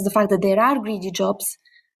occupations, the fact that there are greedy jobs,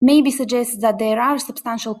 maybe suggests that there are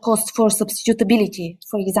substantial costs for substitutability.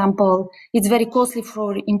 For example, it's very costly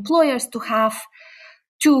for employers to have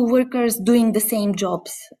 2 workers doing the same job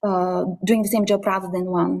rather than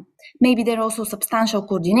one. Maybe there are also substantial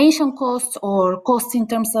coordination costs or costs in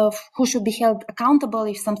terms of who should be held accountable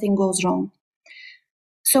if something goes wrong.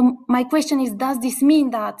 So my question is, does this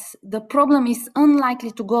mean that the problem is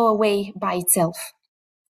unlikely to go away by itself?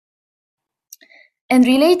 And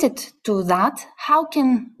related to that, how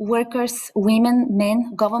can workers, women,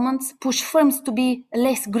 men, governments push firms to be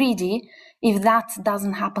less greedy if that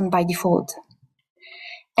doesn't happen by default?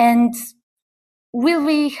 And will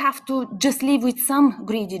we have to just live with some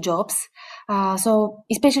greedy jobs? So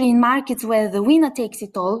especially in markets where the winner takes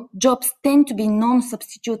it all, jobs tend to be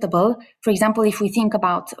non-substitutable. For example, if we think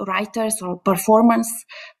about writers or performers,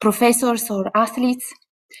 professors or athletes.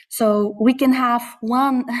 So we can have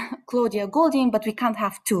one Claudia Goldin, but we can't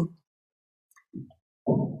have 2.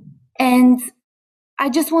 And I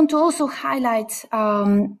just want to also highlight,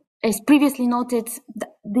 as previously noted,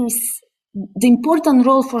 the important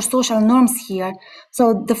role for social norms here.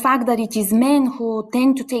 So the fact that it is men who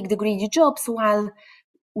tend to take the greedy jobs while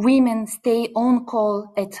women stay on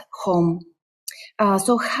call at home.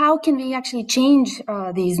 So how can we actually change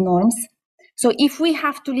these norms? So if we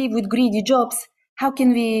have to live with greedy jobs, how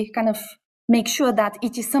can we kind of make sure that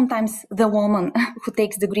it is sometimes the woman who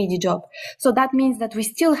takes the greedy job? So that means that we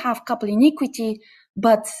still have couple inequity,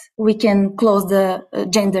 but we can close the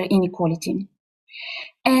gender inequality.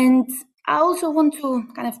 And I also want to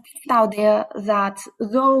kind of put out there that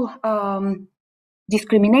though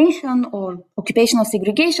discrimination or occupational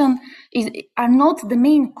segregation are not the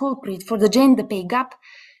main culprit for the gender pay gap,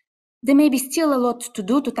 there may be still a lot to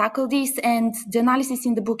do to tackle this, and the analysis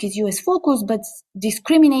in the book is US focused, but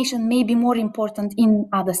discrimination may be more important in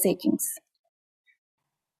other settings.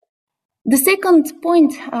 The second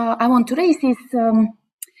point I want to raise is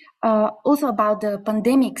also about the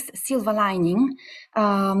pandemic's silver lining.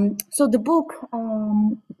 So the book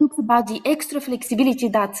talks about the extra flexibility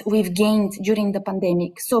that we've gained during the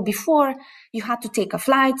pandemic. So before, you had to take a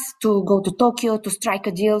flight to go to Tokyo to strike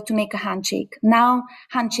a deal, to make a handshake. Now,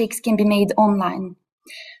 handshakes can be made online.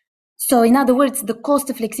 So in other words, the cost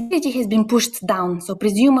of flexibility has been pushed down. So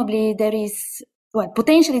presumably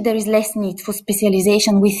potentially there is less need for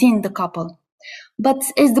specialization within the couple. But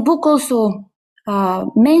as the book also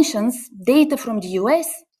mentions, data from the US,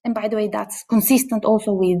 and by the way, that's consistent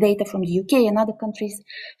also with data from the UK and other countries.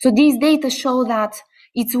 So these data show that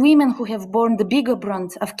it's women who have borne the bigger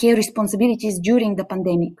brunt of care responsibilities during the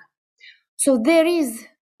pandemic. So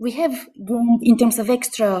we have gained in terms of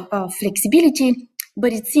extra flexibility,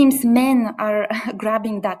 but it seems men are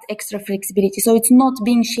grabbing that extra flexibility. So it's not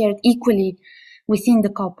being shared equally within the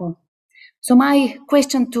couple. So my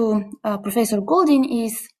question to Professor Goldin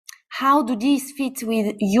is, how do these fit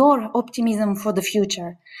with your optimism for the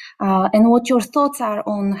future? And what your thoughts are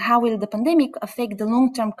on how will the pandemic affect the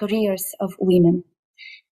long-term careers of women?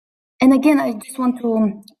 And again, I just want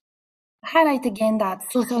to highlight again that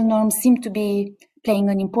social norms seem to be playing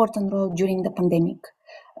an important role during the pandemic.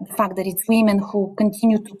 The fact that it's women who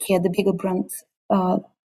continue to carry the bigger brunt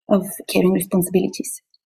of caring responsibilities.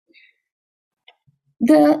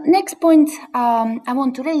 The next point I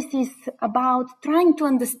want to raise is about trying to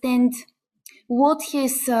understand what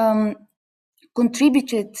has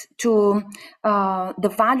contributed to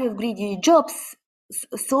the value of greedy jobs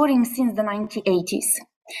soaring since the 1980s.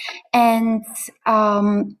 And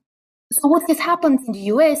so what has happened in the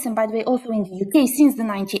US, and by the way also in the UK since the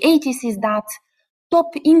 1980s, is that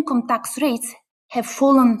top income tax rates have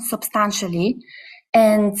fallen substantially,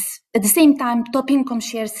 and at the same time, top income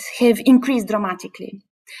shares have increased dramatically.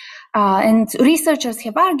 And researchers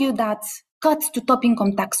have argued that cuts to top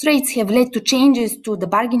income tax rates have led to changes to the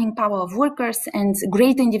bargaining power of workers and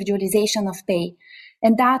greater individualization of pay.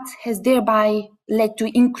 And that has thereby led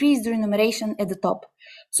to increased remuneration at the top.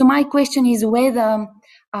 So my question is whether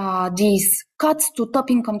these cuts to top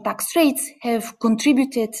income tax rates have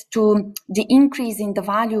contributed to the increase in the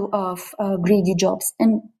value of greedy jobs,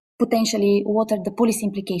 and potentially what are the policy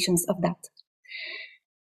implications of that.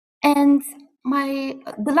 And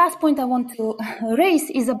the last point I want to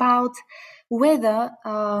raise is about whether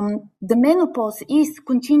the menopause is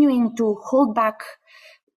continuing to hold back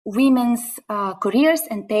women's careers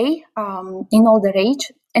and pay in older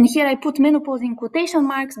age. And here I put menopause in quotation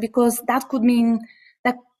marks because that could mean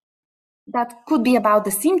that could be about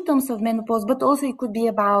the symptoms of menopause, but also it could be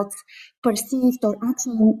about perceived or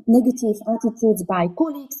actual negative attitudes by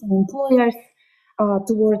colleagues and employers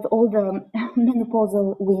towards older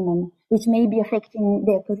menopausal women, which may be affecting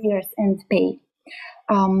their careers and pay.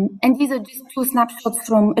 And these are just two snapshots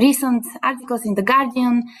from recent articles in The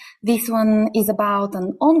Guardian. This one is about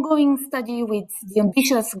an ongoing study with the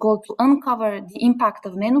ambitious goal to uncover the impact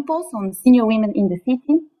of menopause on senior women in the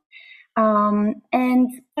city. And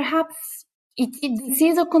perhaps this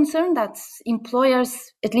is a concern that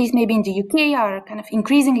employers, at least maybe in the UK, are kind of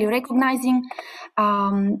increasingly recognizing.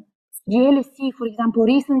 The LSE, for example,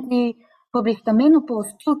 recently published a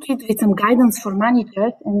menopause toolkit with some guidance for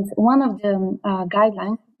managers, and one of the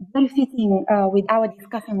guidelines, very fitting with our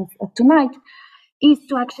discussions tonight, is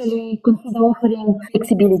to actually consider offering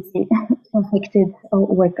flexibility to affected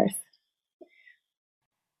workers.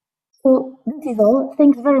 So this is all.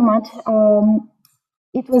 Thanks very much.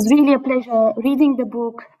 It was really a pleasure reading the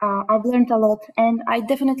book. I've learned a lot, and I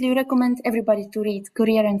definitely recommend everybody to read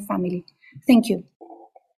Career and Family. Thank you.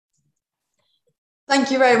 Thank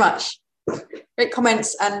you very much. Great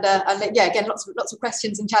comments, and yeah, again, lots of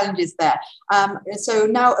questions and challenges there. So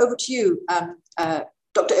now over to you,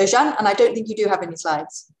 Dr. Özcan, and I don't think you do have any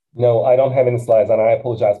slides. No, I don't have any slides, and I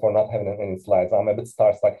apologize for not having any slides. I'm a bit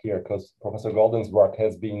starstruck here because Professor Goldin's work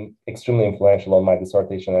has been extremely influential on my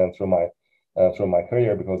dissertation and through my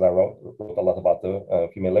career, because I wrote a lot about the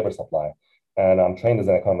female labor supply. And I'm trained as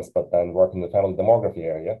an economist, but then work in the family demography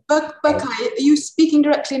area. Berkay, are you speaking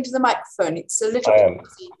directly into the microphone? It's a little bit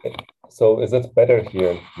noisy. So is it better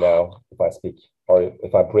here now if I speak, or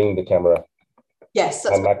if I bring the camera? Yes.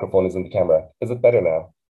 My microphone is in the camera. Is it better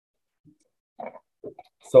now?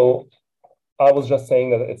 So I was just saying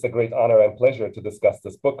that it's a great honor and pleasure to discuss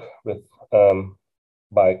this book with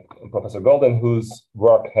by Professor Goldin, whose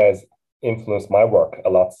work has influenced my work a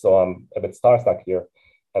lot. So I'm a bit starstruck here,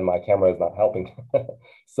 and my camera is not helping.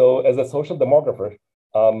 So as a social demographer,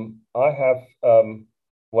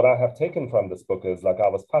 what I have taken from this book is, like, I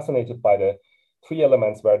was fascinated by the three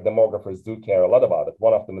elements where demographers do care a lot about it.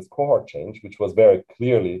 One of them is cohort change, which was very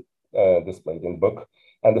clearly displayed in the book.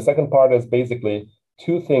 And the second part is basically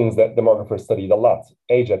two things that demographers studied a lot: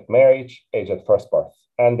 age at marriage, age at first birth,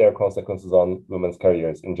 and their consequences on women's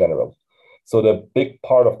careers in general. So the big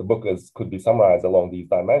part of the book could be summarized along these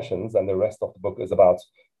dimensions, and the rest of the book is about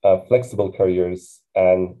flexible careers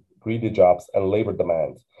and greedy jobs and labor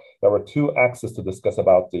demand. There were two axes to discuss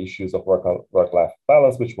about the issues of work-life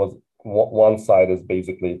balance, which was one side is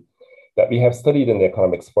basically that we have studied in the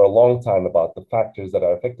economics for a long time about the factors that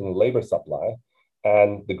are affecting labor supply,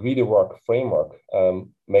 and the greedy work framework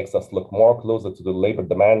makes us look more closer to the labor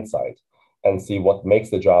demand side and see what makes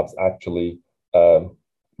the jobs actually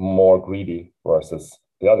more greedy versus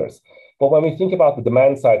the others. But when we think about the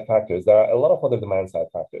demand side factors, there are a lot of other demand side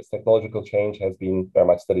factors. Technological change has been very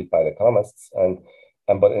much studied by the economists,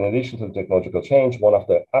 but in addition to the technological change, one of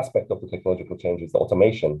the aspects of the technological change is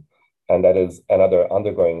automation, and that is another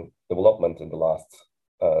undergoing development in the last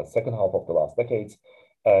second half of the last decades,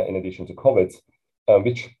 in addition to COVID,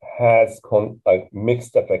 which has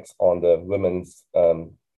mixed effects on the women's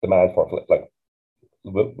demand for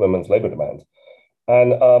women's labor demand.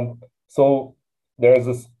 And so there's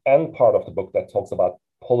this end part of the book that talks about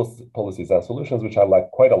policies and solutions, which I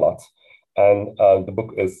like quite a lot. And the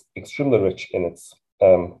book is extremely rich in its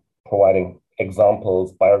providing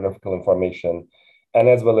examples, biographical information, and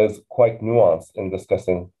as well as quite nuanced in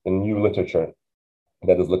discussing the new literature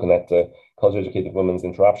that is looking at college-educated women's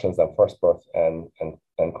interruptions and first birth and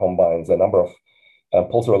combines a number of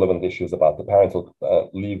policy-relevant issues about the parental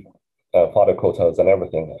leave, father quotas, and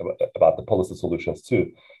everything about the policy solutions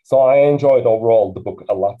too. So I enjoyed overall the book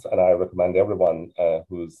a lot, and I recommend everyone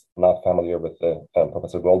who's not familiar with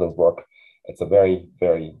Professor Golden's work. It's a very,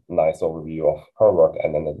 very nice overview of her work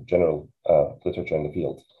and then the general literature in the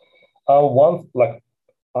field.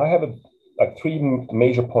 I have three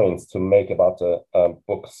major points to make about the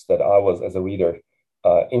books that I was, as a reader,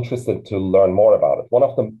 interested to learn more about it. One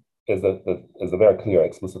of them is a very clear,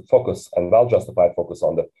 explicit focus and well-justified focus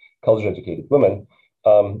on the college-educated women.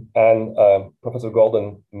 Professor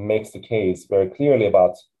Golden makes the case very clearly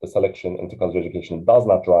about the selection into college education does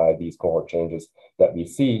not drive these cohort changes that we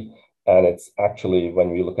see. And it's actually, when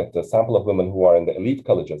we look at the sample of women who are in the elite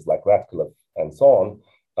colleges like Radcliffe and so on,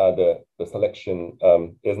 the selection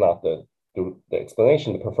is not the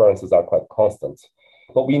explanation. The preferences are quite constant.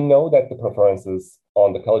 But we know that the preferences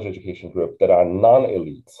on the college education group that are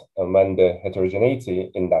non-elite, and when the heterogeneity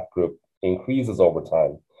in that group increases over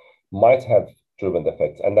time, might have driven the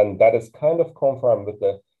effect. And then that is kind of confirmed with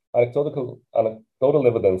the anecdotal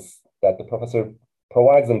evidence that the professor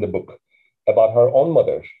provides in the book about her own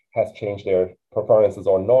mother has changed their preferences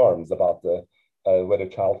or norms about whether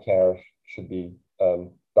childcare should be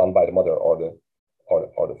done by the mother or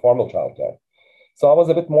the formal childcare. So I was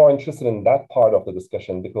a bit more interested in that part of the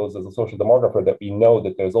discussion because as a social demographer that we know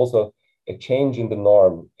that there's also a change in the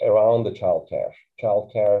norm around the childcare.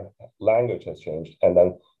 Childcare language has changed, and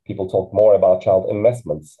then people talk more about child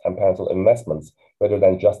investments and parental investments rather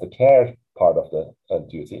than just the care part of the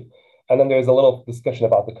duty. And then there's a little discussion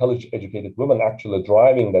about the college-educated women actually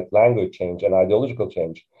driving that language change and ideological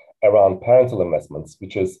change around parental investments,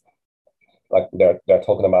 which is like they're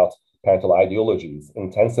talking about parental ideologies,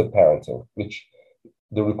 intensive parenting, which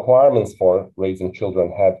the requirements for raising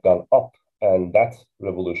children have gone up. And that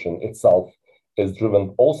revolution itself is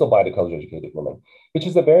driven also by the college-educated women, which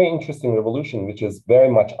is a very interesting revolution, which is very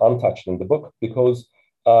much untouched in the book because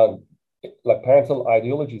like parental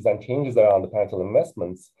ideologies and changes around the parental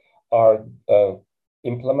investments are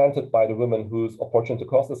implemented by the women whose opportunity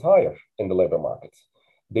cost is higher in the labor market.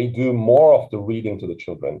 They do more of the reading to the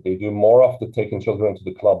children. They do more of the taking children to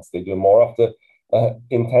the clubs. They do more of the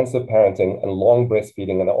intensive parenting and long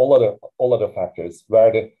breastfeeding and all other factors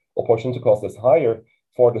where the opportunity cost is higher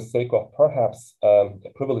for the sake of perhaps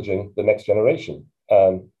privileging the next generation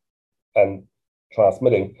and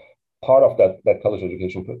transmitting part of that college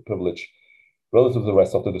education privilege relative to the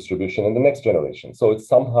rest of the distribution in the next generation. So it's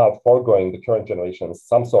somehow foregoing the current generation's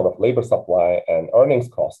some sort of labor supply and earnings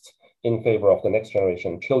costs in favor of the next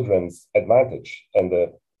generation children's advantage in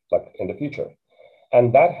the future.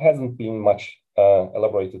 And that hasn't been much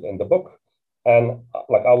elaborated in the book. And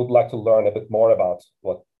I would like to learn a bit more about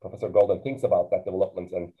what Professor Golden thinks about that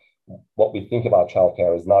development, and what we think about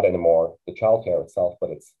childcare is not anymore the childcare itself, but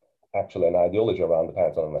it's actually an ideology around the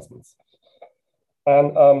parental investments.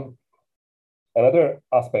 And another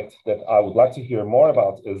aspect that I would like to hear more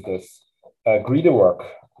about is this greedy work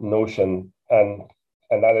notion, and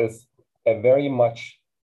that is a very much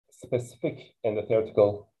specific in the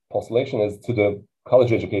theoretical postulation is to the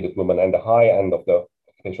college-educated women and the high end of the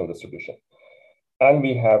occupational distribution. And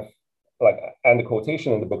we have and the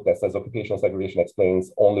quotation in the book that says occupational segregation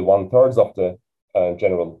explains only 1/3 of the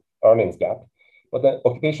general earnings gap. but the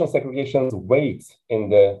occupational segregation's weight in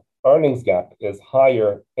the earnings gap is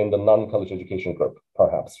higher in the non-college education group,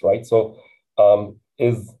 perhaps, right? So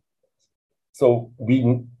we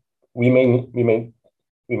may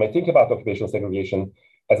think about occupational segregation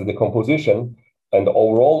as a decomposition, and the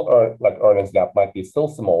overall earnings gap might be still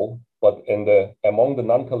small, but among the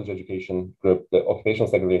non-college education group, the occupational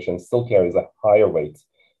segregation still carries a higher weight,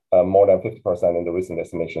 more than 50% in the recent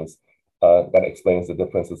estimations. That explains the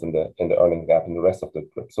differences in the earning gap in the rest of the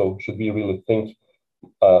group. So should we really think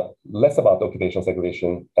less about occupational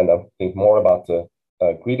segregation and think more about the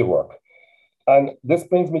greedy work? And this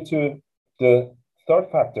brings me to the third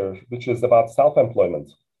factor, which is about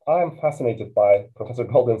self-employment. I am fascinated by Professor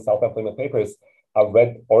Goldin's self-employment papers. I've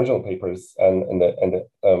read original papers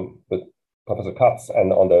with Professor Katz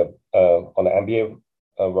and on the MBA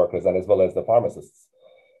workers and as well as the pharmacists.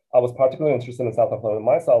 I was particularly interested in self-employment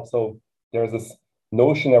myself. So there's this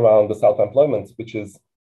notion around the self-employment, which is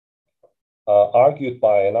argued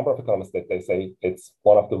by a number of economists that they say it's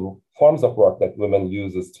one of the forms of work that women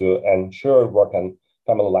uses to ensure work and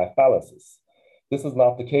family life balances. This is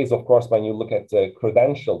not the case, of course, when you look at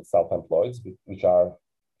credentialed self-employed, which are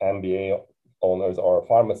MBA owners or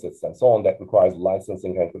pharmacists and so on, that requires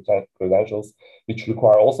licensing and credentials, which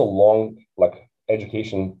require also long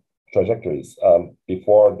education trajectories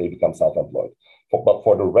before they become self-employed. But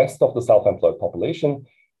for the rest of the self-employed population,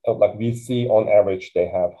 we see on average, they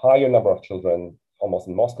have higher number of children, almost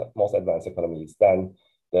in most advanced economies, than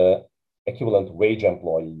the equivalent wage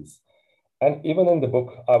employees. And even in the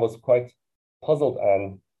book, I was quite puzzled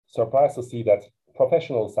and surprised to see that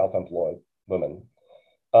professional self-employed women,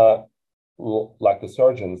 like the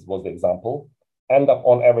surgeons was the example, end up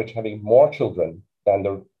on average having more children than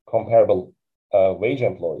the comparable wage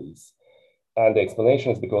employees. And the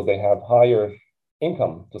explanation is because they have higher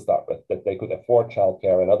income to start with, that they could afford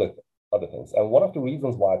childcare and other things. And one of the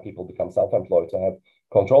reasons why people become self-employed to have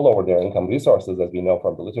control over their income resources, as we know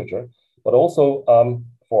from the literature, but also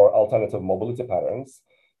for alternative mobility patterns.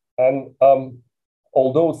 And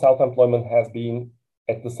although self-employment has been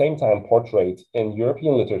at the same time portrayed in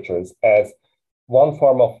European literatures as one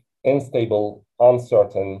form of unstable,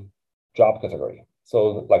 uncertain job category.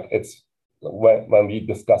 So it's when we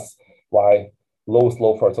discuss why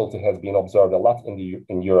slow fertility has been observed a lot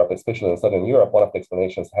in Europe, especially in Southern Europe, one of the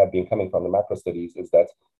explanations have been coming from the macro studies is that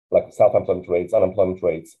self-employment rates, unemployment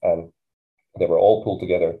rates, and they were all pulled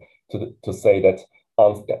together to say that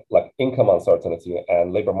income uncertainty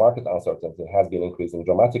and labor market uncertainty has been increasing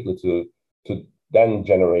dramatically to then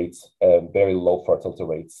generate very low fertility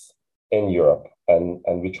rates in Europe, and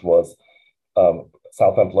which was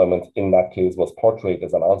self-employment in that case was portrayed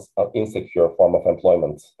as an insecure form of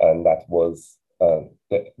employment, and that was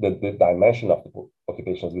the dimension of the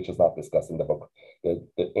occupations which is not discussed in the book,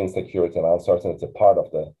 the insecurity and uncertainty part of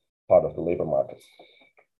the labor market.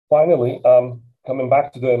 Finally, coming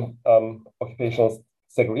back to the occupational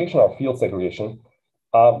segregation or field segregation,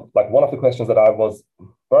 one of the questions that I was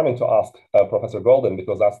burning to ask Professor Goldin,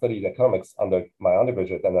 because I studied economics under my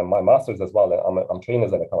undergraduate and then my master's as well. I'm trained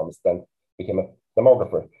as an economist, then became a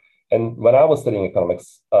demographer. And when I was studying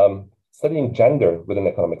economics, studying gender within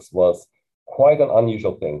economics was quite an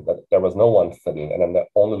unusual thing, that there was no one studying, and then the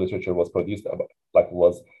only literature was produced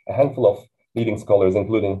was a handful of leading scholars,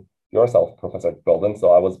 including yourself, Professor Goldin.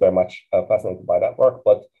 So I was very much fascinated by that work.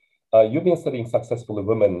 But you've been studying successfully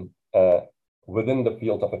women within the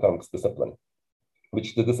field of economics discipline,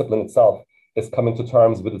 which the discipline itself is coming to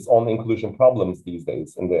terms with its own inclusion problems these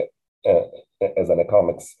days in the as an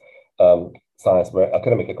economics science, where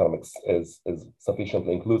academic economics is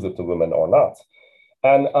sufficiently inclusive to women or not.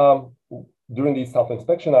 And during the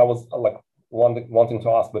self-inspection, I was wanting to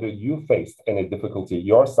ask whether you faced any difficulty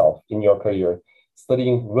yourself in your career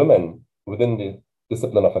studying women within the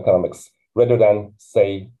discipline of economics, rather than,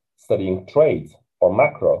 say, studying trade or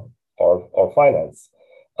macro or finance.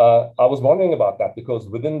 I was wondering about that because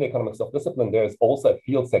within the economics of discipline, there is also a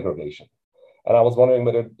field segregation. And I was wondering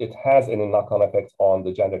whether it has any knock-on effect on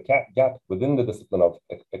the gender gap within the discipline of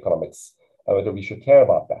economics, and whether we should care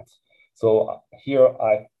about that. So here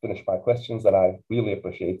I finish my questions, and I really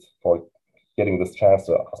appreciate for getting this chance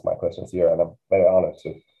to ask my questions here, and I'm very honored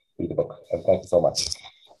to read the book. And thank you so much.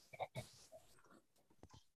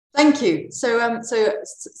 Thank you. So,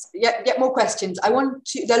 yet more questions. There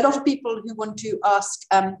are a lot of people who want to ask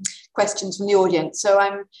questions from the audience. So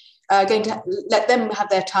I'm going to let them have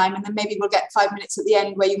their time, and then maybe we'll get 5 minutes at the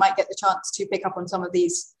end where you might get the chance to pick up on some of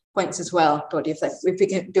these points as well, Claudia, if we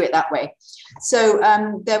can do it that way. So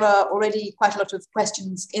there are already quite a lot of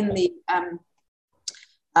questions in the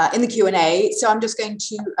Q&A. So I'm just going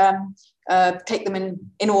to take them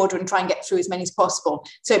in order and try and get through as many as possible.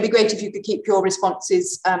 So it'd be great if you could keep your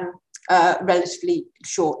responses relatively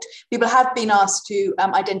short. People have been asked to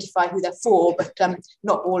identify who they're for, but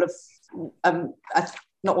not all of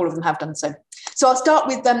them have done so. So I'll start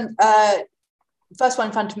with the first one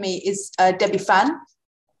in front of me is Debbie Fan,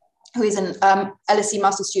 who is an LSE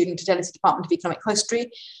master student at LSE Department of Economic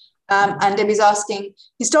History. And Debbie's asking,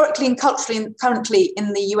 historically and culturally and currently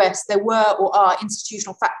in the US, there were or are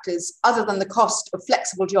institutional factors other than the cost of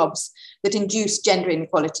flexible jobs that induce gender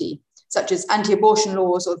inequality, such as anti-abortion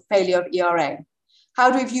laws or the failure of ERA. How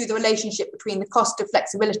do we view the relationship between the cost of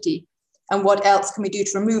flexibility and what else can we do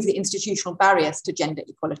to remove the institutional barriers to gender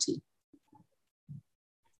equality?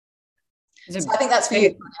 So I think that's for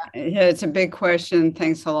you. Yeah, it's a big question.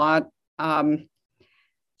 Thanks a lot.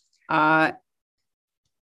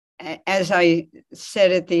 As I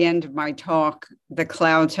said at the end of my talk, the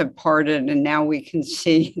clouds have parted and now we can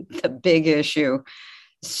see the big issue.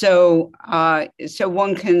 So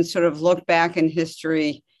one can sort of look back in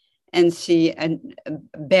history and see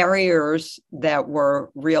barriers that were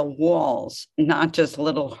real walls, not just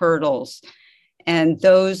little hurdles. And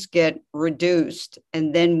those get reduced.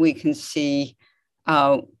 And then we can see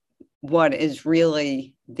what is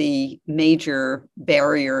really the major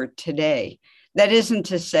barrier today. That isn't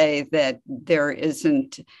to say that there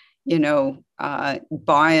isn't,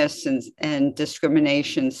 bias and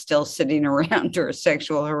discrimination still sitting around, or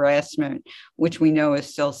sexual harassment, which we know is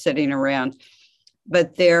still sitting around.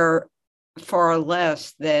 But they're far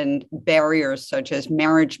less than barriers such as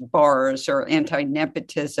marriage bars or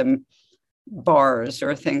anti-nepotism bars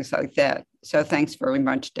or things like that. So thanks very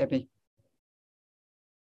much, Debbie.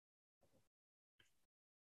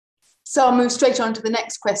 So I'll move straight on to the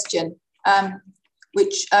next question,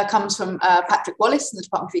 which comes from Patrick Wallace in the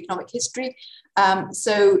Department of Economic History.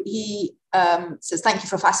 So he says, thank you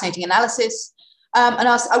for a fascinating analysis. And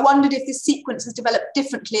asks, I wondered if this sequence has developed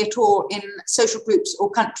differently at all in social groups or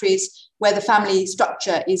countries where the family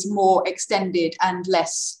structure is more extended and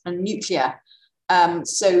less nuclear.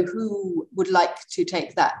 So who would like to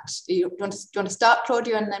take that? Do you want to start,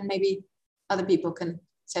 Claudia, and then maybe other people can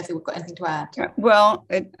say if they've got anything to add? Well,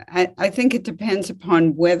 I think it depends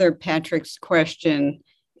upon whether Patrick's question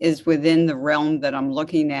is within the realm that I'm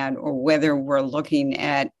looking at, or whether we're looking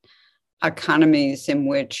at economies in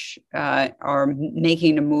which are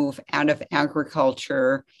making a move out of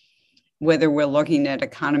agriculture, whether we're looking at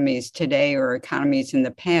economies today or economies in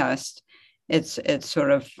the past. It's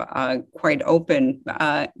sort of quite open,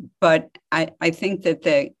 but I think that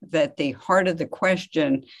the heart of the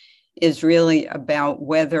question is really about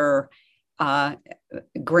whether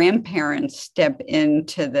grandparents step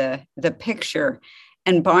into the picture.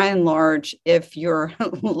 And by and large, if you're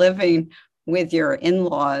living with your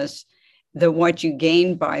in-laws, what you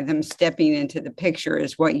gain by them stepping into the picture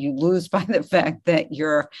is what you lose by the fact that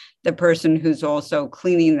you're the person who's also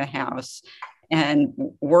cleaning the house and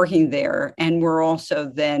working there. And we're also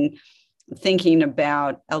then thinking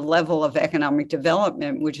about a level of economic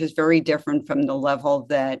development, which is very different from the level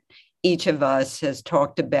that each of us has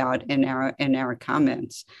talked about in our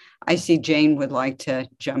comments. I see Jane would like to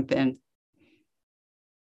jump in.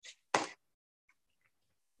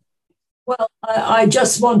 Well, I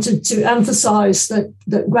just wanted to emphasize that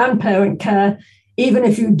grandparent care, even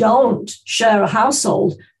if you don't share a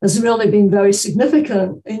household, has really been very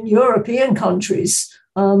significant in European countries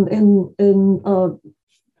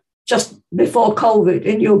just before COVID,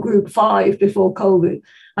 in your group 5 before COVID.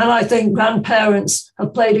 And I think grandparents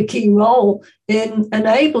have played a key role in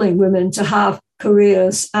enabling women to have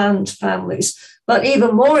careers and families. But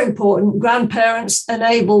even more important, grandparents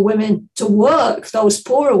enable women to work, those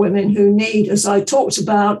poorer women who need, as I talked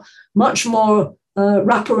about, much more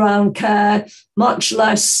wraparound care, much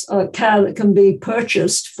less care that can be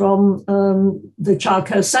purchased from the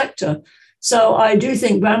childcare sector. So I do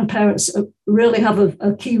think grandparents really have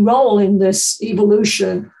a key role in this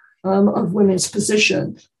evolution of women's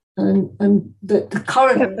position. And the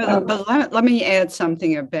current... But let me add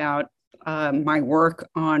something about my work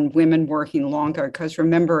on women working longer, because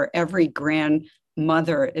remember, every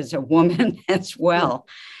grandmother is a woman as well.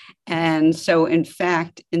 And so, in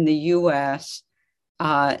fact, in the US,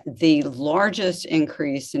 the largest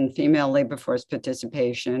increase in female labor force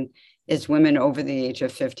participation is women over the age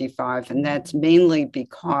of 55. And that's mainly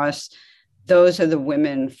because those are the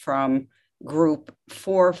women from group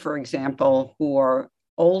 4, for example, who are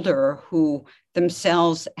older, who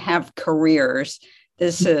themselves have careers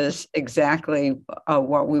this is exactly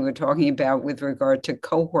what we were talking about with regard to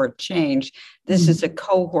cohort change. This is a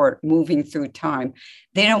cohort moving through time.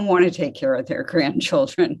 They don't want to take care of their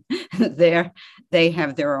grandchildren. They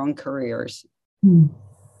have their own careers.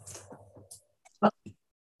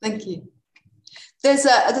 Thank you. There's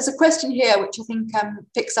a question here which I think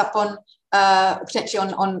picks up on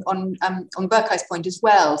potentially on Berkay's point as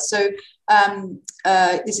well. So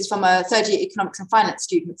this is from a third-year economics and finance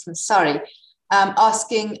student from Surrey,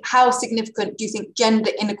 asking how significant do you think gender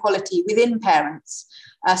inequality within parents,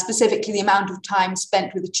 specifically the amount of time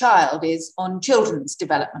spent with a child, is on children's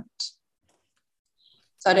development?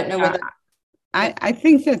 So I don't know whether... I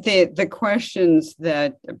think that the questions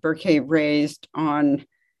that Berkay raised on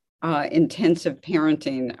intensive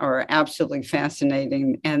parenting are absolutely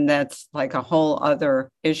fascinating. And that's like a whole other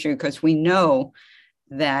issue, because we know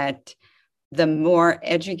that the more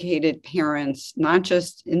educated parents, not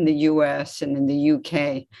just in the US and in the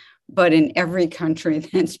UK, but in every country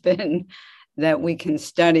that we can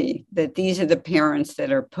study, that these are the parents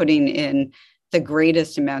that are putting in the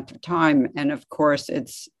greatest amount of time. And of course,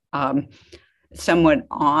 it's somewhat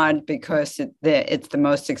odd because it's the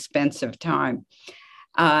most expensive time.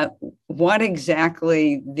 What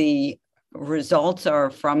exactly the results are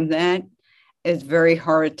from that is very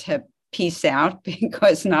hard to piece out,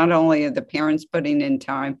 because not only are the parents putting in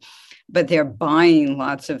time, but they're buying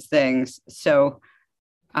lots of things. So,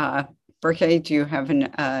 Berkay, do you have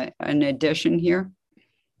an addition here?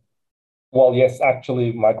 Well, yes,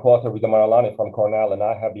 actually, my co-author Vida Maralani from Cornell and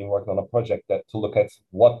I have been working on a project to look at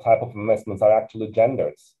what type of investments are actually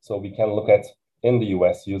gendered. So we can look at, in the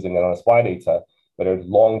US, using NSY data, whether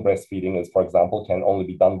long breastfeeding is, for example, can only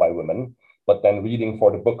be done by women, but then reading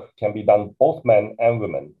for the book can be done both men and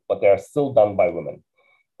women, but they are still done by women.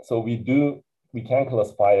 So we can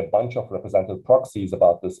classify a bunch of representative proxies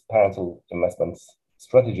about this parental investments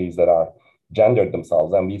strategies that are gendered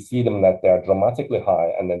themselves, and we see them that they are dramatically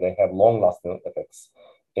high, and then they have long-lasting effects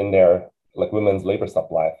in their women's labor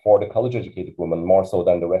supply for the college-educated women, more so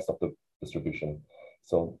than the rest of the distribution.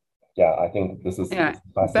 So yeah, I think this is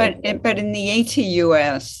fascinating. But in the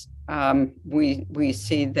ATUS, we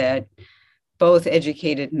see that both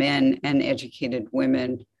educated men and educated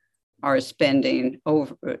women are spending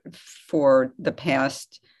over, for the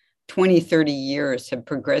past 20, 30 years, have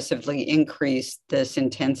progressively increased this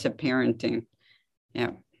intensive parenting.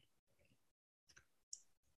 Yeah.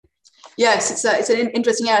 Yes, it's an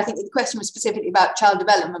interesting area. I think the question was specifically about child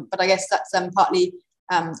development, but I guess that's partly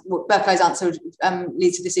what Berkay's answer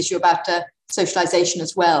leads to this issue about socialization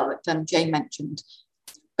as well that Jane mentioned.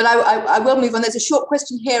 But I will move on. There's a short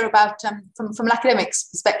question here about from an academic's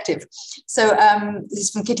perspective. So this is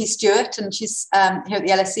from Kitty Stewart, and she's here at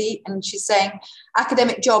the LSE, and she's saying,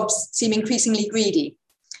 academic jobs seem increasingly greedy.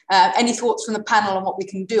 Any thoughts from the panel on what we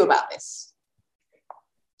can do about this?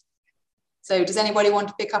 So does anybody want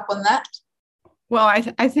to pick up on that? Well,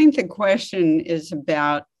 I think the question is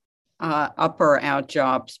about up or out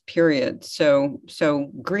jobs, period. So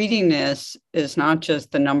greediness is not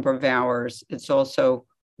just the number of hours, it's also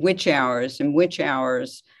which hours, and which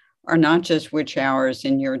hours are not just which hours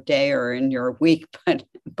in your day or in your week,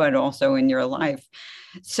 but also in your life.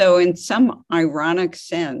 So in some ironic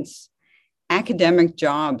sense, academic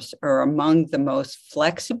jobs are among the most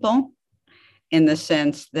flexible, in the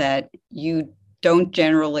sense that you don't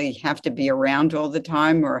generally have to be around all the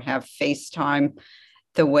time or have face time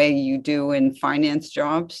the way you do in finance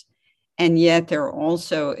jobs. And yet they're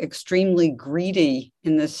also extremely greedy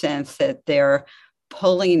in the sense that they're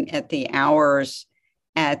pulling at the hours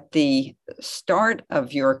at the start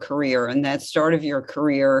of your career. And that start of your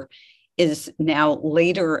career is now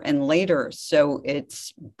later and later. So it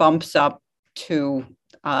bumps up to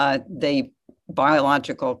the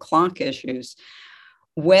biological clock issues.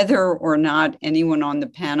 Whether or not anyone on the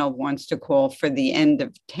panel wants to call for the end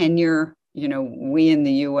of tenure, we in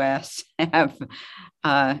the US have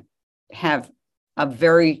a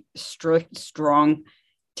very strict, strong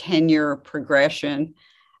tenure progression.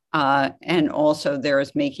 And also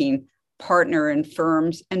there's making partner in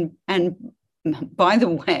firms. And by the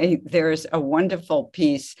way, there's a wonderful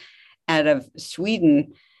piece out of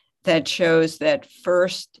Sweden that shows that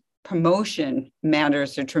first promotion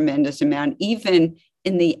matters a tremendous amount, even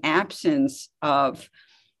in the absence of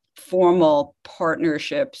formal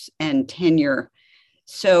partnerships and tenure.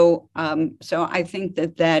 So I think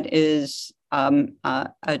that is a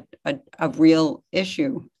real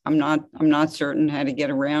issue. I'm not certain how to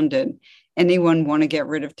get around it. Anyone want to get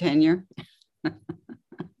rid of tenure?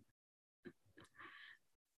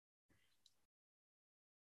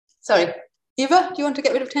 Sorry, Eva, do you want to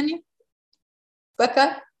get rid of tenure?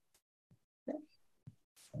 Berkay?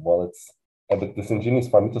 well, it's a bit disingenuous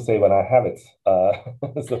for me to say when I have it,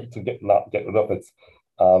 so to not get rid of it.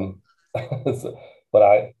 But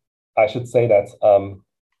I should say that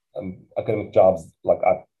academic jobs, like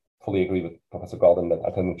I fully agree with Professor Golden that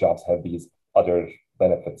academic jobs have these other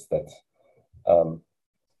benefits that,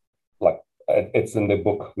 like it's in the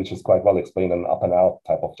book, which is quite well explained, an up and out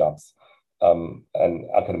type of jobs. And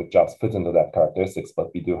academic jobs fit into that characteristics,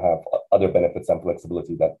 but we do have other benefits and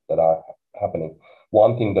flexibility that are happening.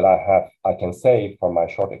 One thing that I can say from my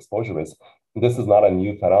short exposure is this is not a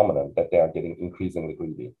new phenomenon that they are getting increasingly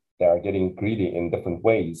greedy. They are getting greedy in different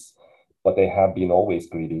ways, but they have been always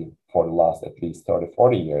greedy for the last at least 30,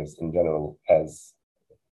 40 years in general, as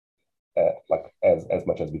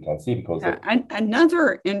much as we can see. Because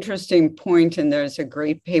another interesting point, and there's a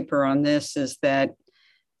great paper on this, is that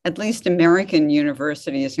at least American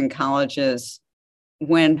universities and colleges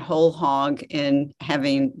went whole hog in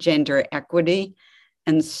having gender equity.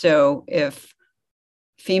 And so if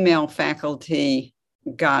female faculty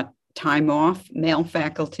got time off, male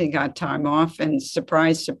faculty got time off, and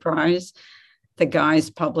surprise, surprise, the guys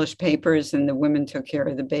published papers and the women took care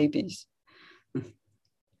of the babies.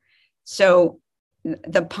 So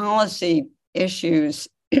the policy issues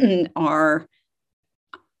are,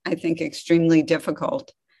 I think, extremely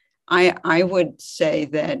difficult. I would say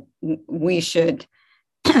that we should,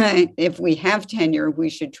 if we have tenure, we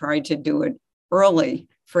should try to do it early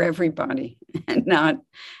for everybody and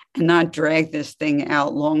not drag this thing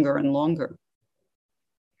out longer and longer.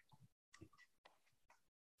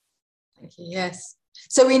 Yes.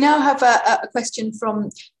 So we now have a question from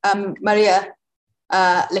Maria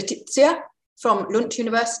Letizia from Lund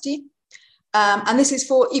University. And this is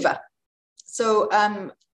for Eva. So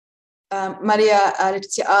Maria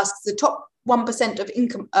Letizia asks, the top 1% of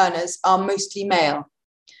income earners are mostly male.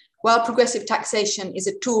 While progressive taxation is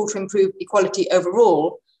a tool to improve equality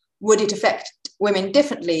overall, would it affect women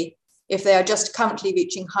differently if they are just currently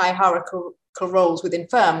reaching high hierarchical roles within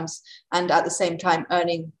firms and at the same time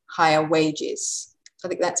earning higher wages? So I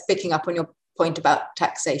think that's picking up on your point about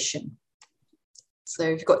taxation. So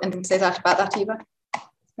have you got anything to say about that, Eva?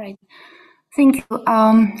 Right. Thank you.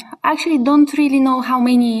 Actually, don't really know how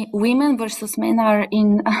many women versus men are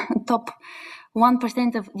in top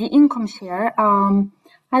 1% of the income share.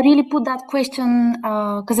 I really put that question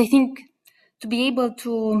because I think to be able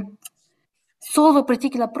to solve a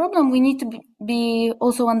particular problem, we need to be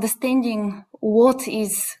also understanding what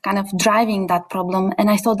is kind of driving that problem. And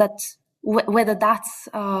I thought that whether that's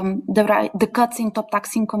the cuts in top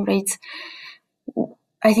tax income rates,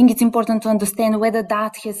 I think it's important to understand whether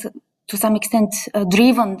that has to some extent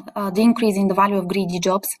driven the increase in the value of greedy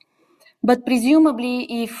jobs. But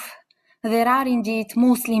presumably, if there are indeed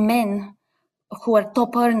mostly men who are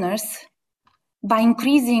top earners, by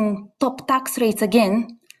increasing top tax rates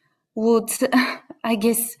again would, I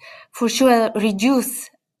guess, for sure reduce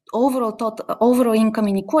overall income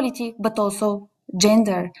inequality, but also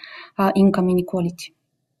gender income inequality.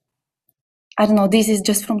 I don't know, this is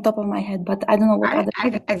just from top of my head, but I don't know what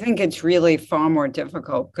I think it's really far more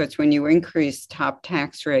difficult because when you increase top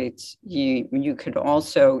tax rates, you could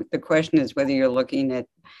also, the question is whether you're looking at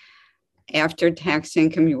after tax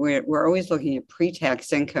income, we're always looking at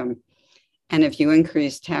pre-tax income. And if you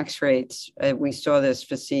increase tax rates, we saw this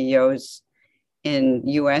for CEOs in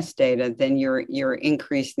US data, then you're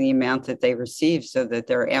increasing the amount that they receive so that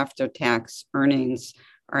their after-tax earnings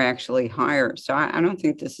are actually higher. So I don't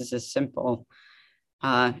think this is a simple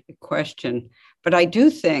question. But I do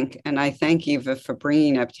think, and I thank Eva for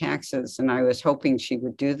bringing up taxes, and I was hoping she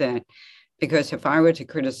would do that, because if I were to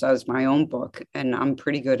criticize my own book, and I'm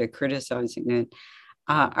pretty good at criticizing it,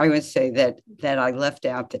 I would say that I left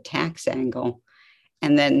out the tax angle.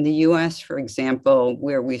 And then in the US, for example,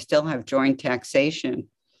 where we still have joint taxation,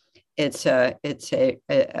 it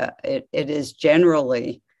is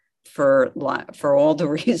generally, for all the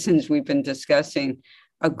reasons we've been discussing,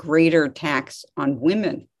 a greater tax on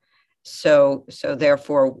women. So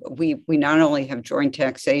therefore, we not only have joint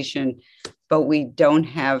taxation, but we don't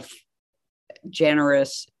have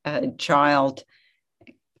generous child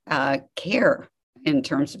care in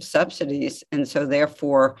terms of subsidies. And so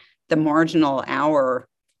therefore, the marginal hour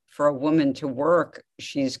for a woman to work,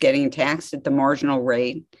 she's getting taxed at the marginal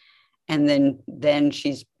rate. And then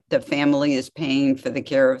the family is paying for the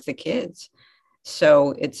care of the kids.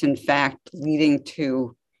 So it's in fact leading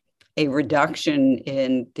to a reduction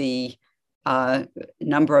in the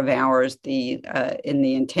number of hours in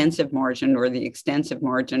the intensive margin or the extensive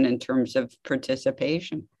margin in terms of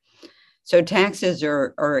participation. So taxes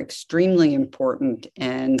are extremely important.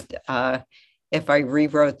 And if I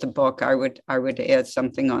rewrote the book, I would add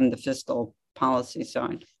something on the fiscal policy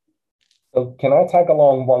side. So can I tag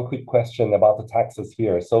along one quick question about the taxes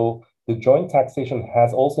here? So the joint taxation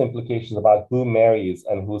has also implications about who marries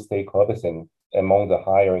and who's stay cohabiting among the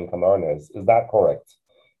higher income earners. Is that correct?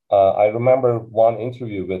 I remember one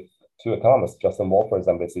interview with two economists, Justin Wolfers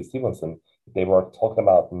and Betsy Stevenson. They were talking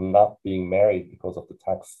about not being married because of the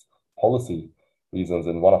tax policy reasons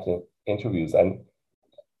in one of the interviews. And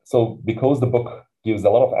so because the book gives a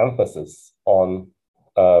lot of emphasis on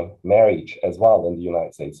marriage as well in the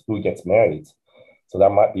United States, who gets married, so there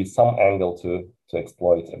might be some angle to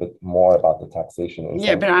exploit a bit more about the taxation.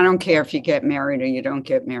 Yeah, but I don't care if you get married or you don't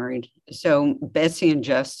get married. So Betsy and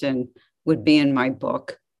Justin would be in my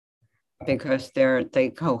book because they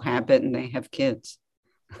cohabit and they have kids.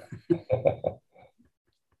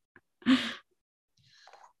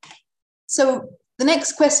 So the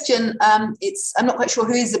next question, I'm not quite sure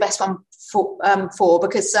who is the best one for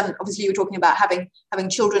because obviously you were talking about having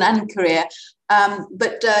children and career.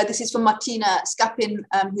 But this is from Martina Skapin,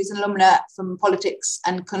 who's an alumna from politics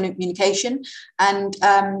and communication. And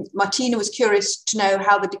Martina was curious to know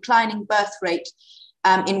how the declining birth rate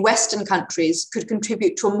in Western countries could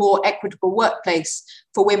contribute to a more equitable workplace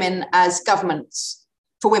for women as governments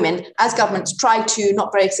try to,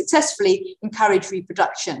 not very successfully, encourage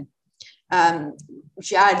reproduction.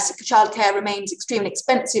 She adds, childcare remains extremely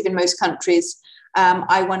expensive in most countries.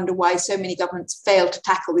 I wonder why so many governments fail to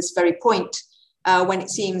tackle this very point when it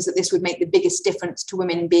seems that this would make the biggest difference to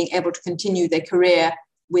women being able to continue their career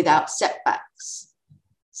without setbacks.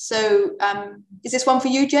 So is this one for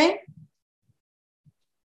you, Jane?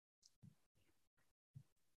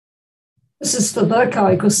 This is for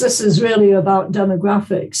Berkay, because this is really about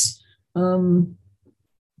demographics.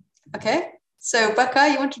 Okay, so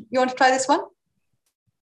Berkay, you want to try this one?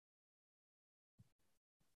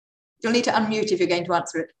 You'll need to unmute if you're going to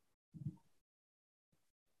answer it.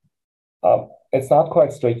 It's not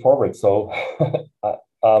quite straightforward. So,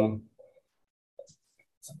 obviously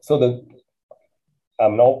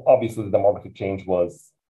the demographic change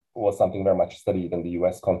was something very much studied in the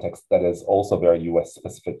US context that is also very US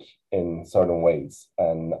specific in certain ways.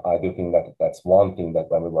 And I do think that that's one thing that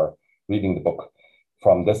when we were reading the book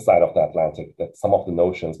from this side of the Atlantic, that some of the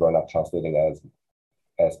notions were not translating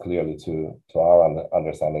as clearly to our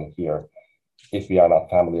understanding here, if we are not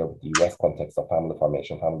familiar with the US context of family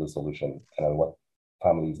formation, family solution, and what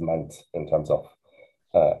families meant in terms of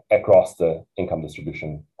across the income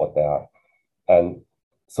distribution, what they are. And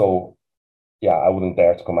so, yeah, I wouldn't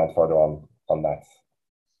dare to comment further on that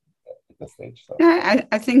at this stage. So.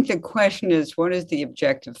 I think the question is, what is the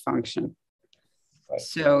objective function? Right.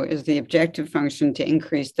 So is the objective function to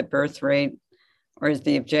increase the birth rate, or is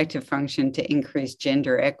the objective function to increase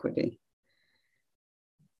gender equity?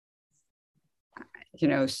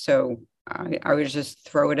 So I would just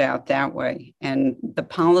throw it out that way. And the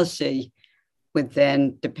policy would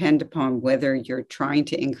then depend upon whether you're trying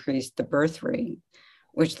to increase the birth rate,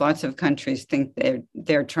 which lots of countries think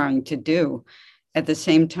they're trying to do. At the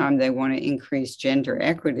same time, they want to increase gender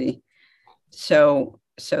equity. So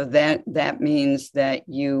that means that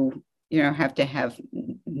you have to have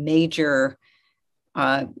major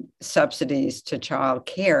subsidies to child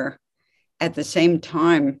care. At the same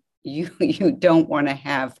time, you don't want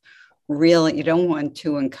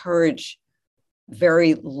to encourage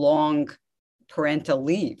very long parental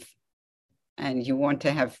leave. And you want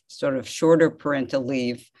to have sort of shorter parental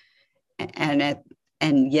leave, and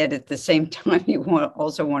yet at the same time, you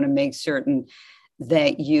also want to make certain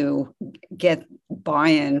that you get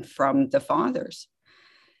buy-in from the fathers.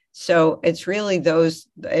 So it's really those.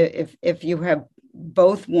 If you have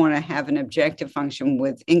both want to have an objective function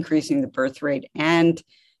with increasing the birth rate and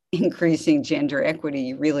increasing gender equity,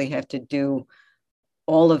 you really have to do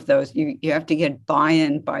all of those. You have to get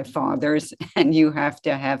buy-in by fathers, and you have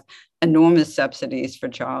to have enormous subsidies for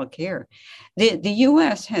childcare. The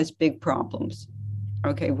US has big problems.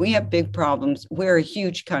 Okay, we have big problems. We're a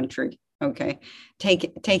huge country. Okay,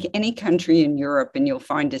 take any country in Europe, and you'll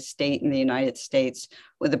find a state in the United States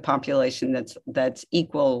with a population that's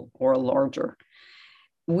equal or larger.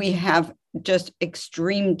 We have just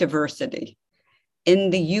extreme diversity. In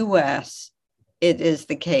the US, it is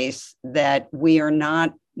the case that we are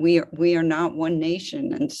not one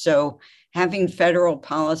nation. And so having federal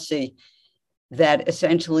policy that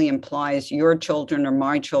essentially implies your children are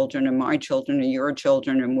my children and my children are your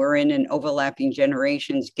children, and we're in an overlapping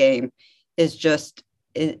generations game is just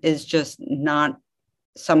not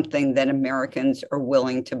something that Americans are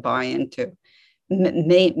willing to buy into.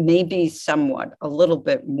 Maybe somewhat, a little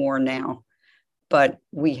bit more now, but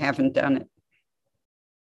we haven't done it.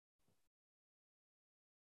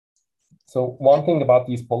 So one thing about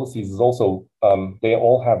these policies is also they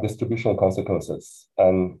all have distributional consequences,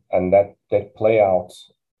 and that play out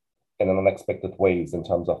in unexpected ways in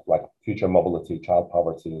terms of like future mobility, child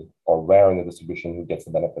poverty, or where in the distribution who gets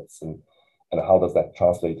the benefits, and how does that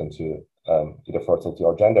translate into either fertility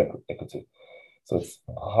or gender equity. So it's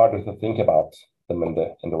harder to think about them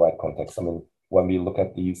in the right context. I mean, when we look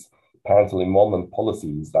at these parental involvement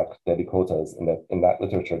policies like daddy quotas in that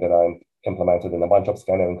literature that are implemented in a bunch of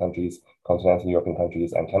Scandinavian countries, continental European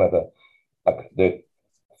countries, and Canada, like the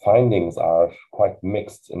findings are quite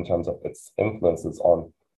mixed in terms of its influences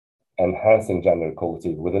on enhancing gender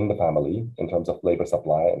equality within the family in terms of labor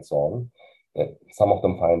supply and so on. Some of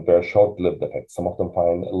them find very short-lived effects. Some of them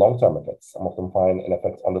find long-term effects. Some of them find an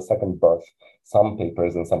effect on the second birth. Some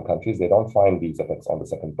papers in some countries, they don't find these effects on the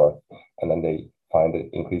second birth. And then they find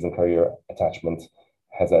that increase in career attachment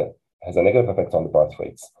has a negative effect on the birth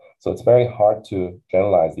rates. So it's very hard to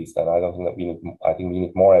generalize these. And I don't think that we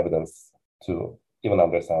need more evidence to even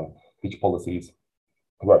understand which policies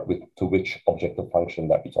work to which objective function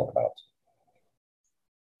that we talk about.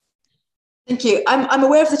 Thank you. I'm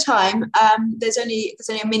aware of the time. There's only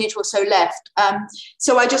a minute or so left.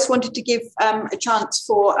 So I just wanted to give a chance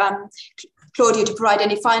for Claudia to provide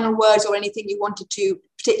any final words or anything you wanted to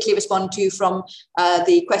particularly respond to from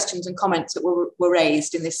the questions and comments that were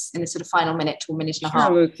raised in this sort of final minute or minute and a half.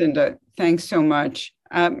 Sure, Lucinda. Thanks so much.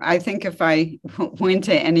 I think if I went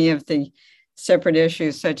to any of the separate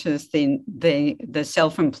issues such as the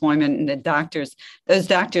self-employment and the doctors, those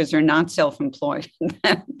doctors are not self-employed.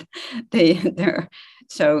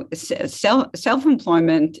 So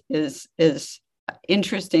self-employment is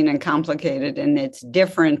interesting and complicated, and it's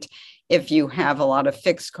different if you have a lot of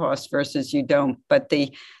fixed costs versus you don't. But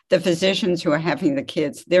the physicians who are having the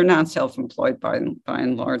kids, they're not self-employed by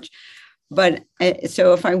and large. But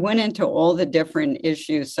so if I went into all the different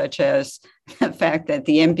issues, such as the fact that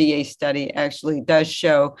the MBA study actually does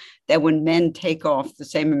show that when men take off the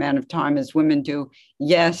same amount of time as women do,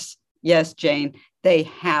 yes, Jane,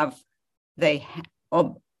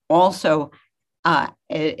 also,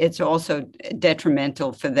 it's also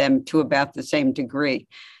detrimental for them to about the same degree.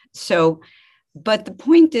 So, but the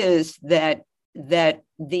point is that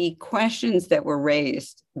the questions that were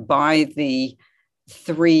raised by the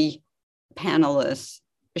three panelists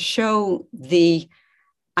show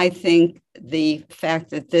I think the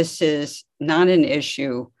fact that this is not an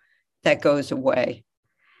issue that goes away,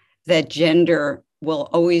 that gender will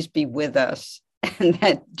always be with us, and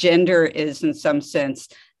that gender is in some sense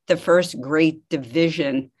the first great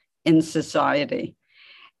division in society.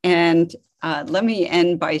 And let me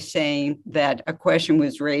end by saying that a question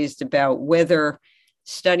was raised about whether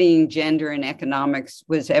studying gender in economics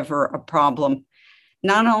was ever a problem.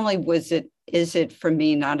 Not only is it for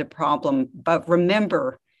me not a problem, but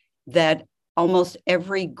remember that almost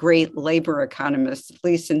every great labor economist, at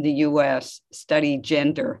least in the US, studied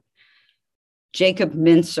gender. Jacob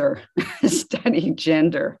Mincer studied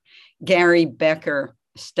gender. Gary Becker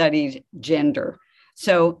studied gender.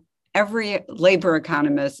 So every labor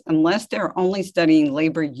economist, unless they're only studying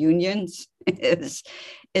labor unions, is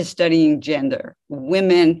studying gender.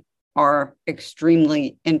 Women are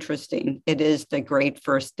extremely interesting. It is the great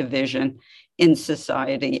first division in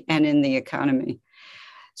society and in the economy.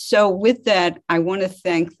 So with that, I want to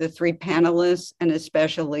thank the three panelists and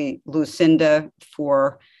especially Lucinda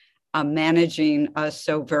for managing us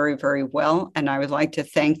so very, very well. And I would like to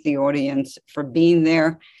thank the audience for being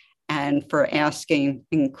there and for asking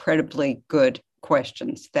incredibly good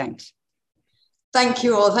questions. Thanks. Thank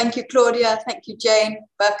you all. Thank you, Claudia. Thank you, Jane,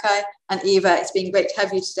 Berkay, and Eva. It's been great to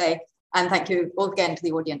have you today. And thank you all again to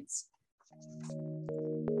the audience.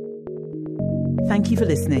 Thank you for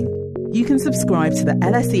listening. You can subscribe to the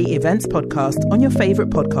LSE Events podcast on your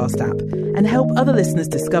favourite podcast app and help other listeners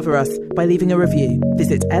discover us by leaving a review.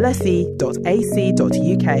 Visit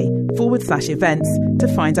lse.ac.uk/events to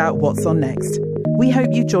find out what's on next. We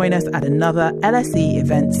hope you join us at another LSE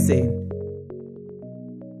event soon.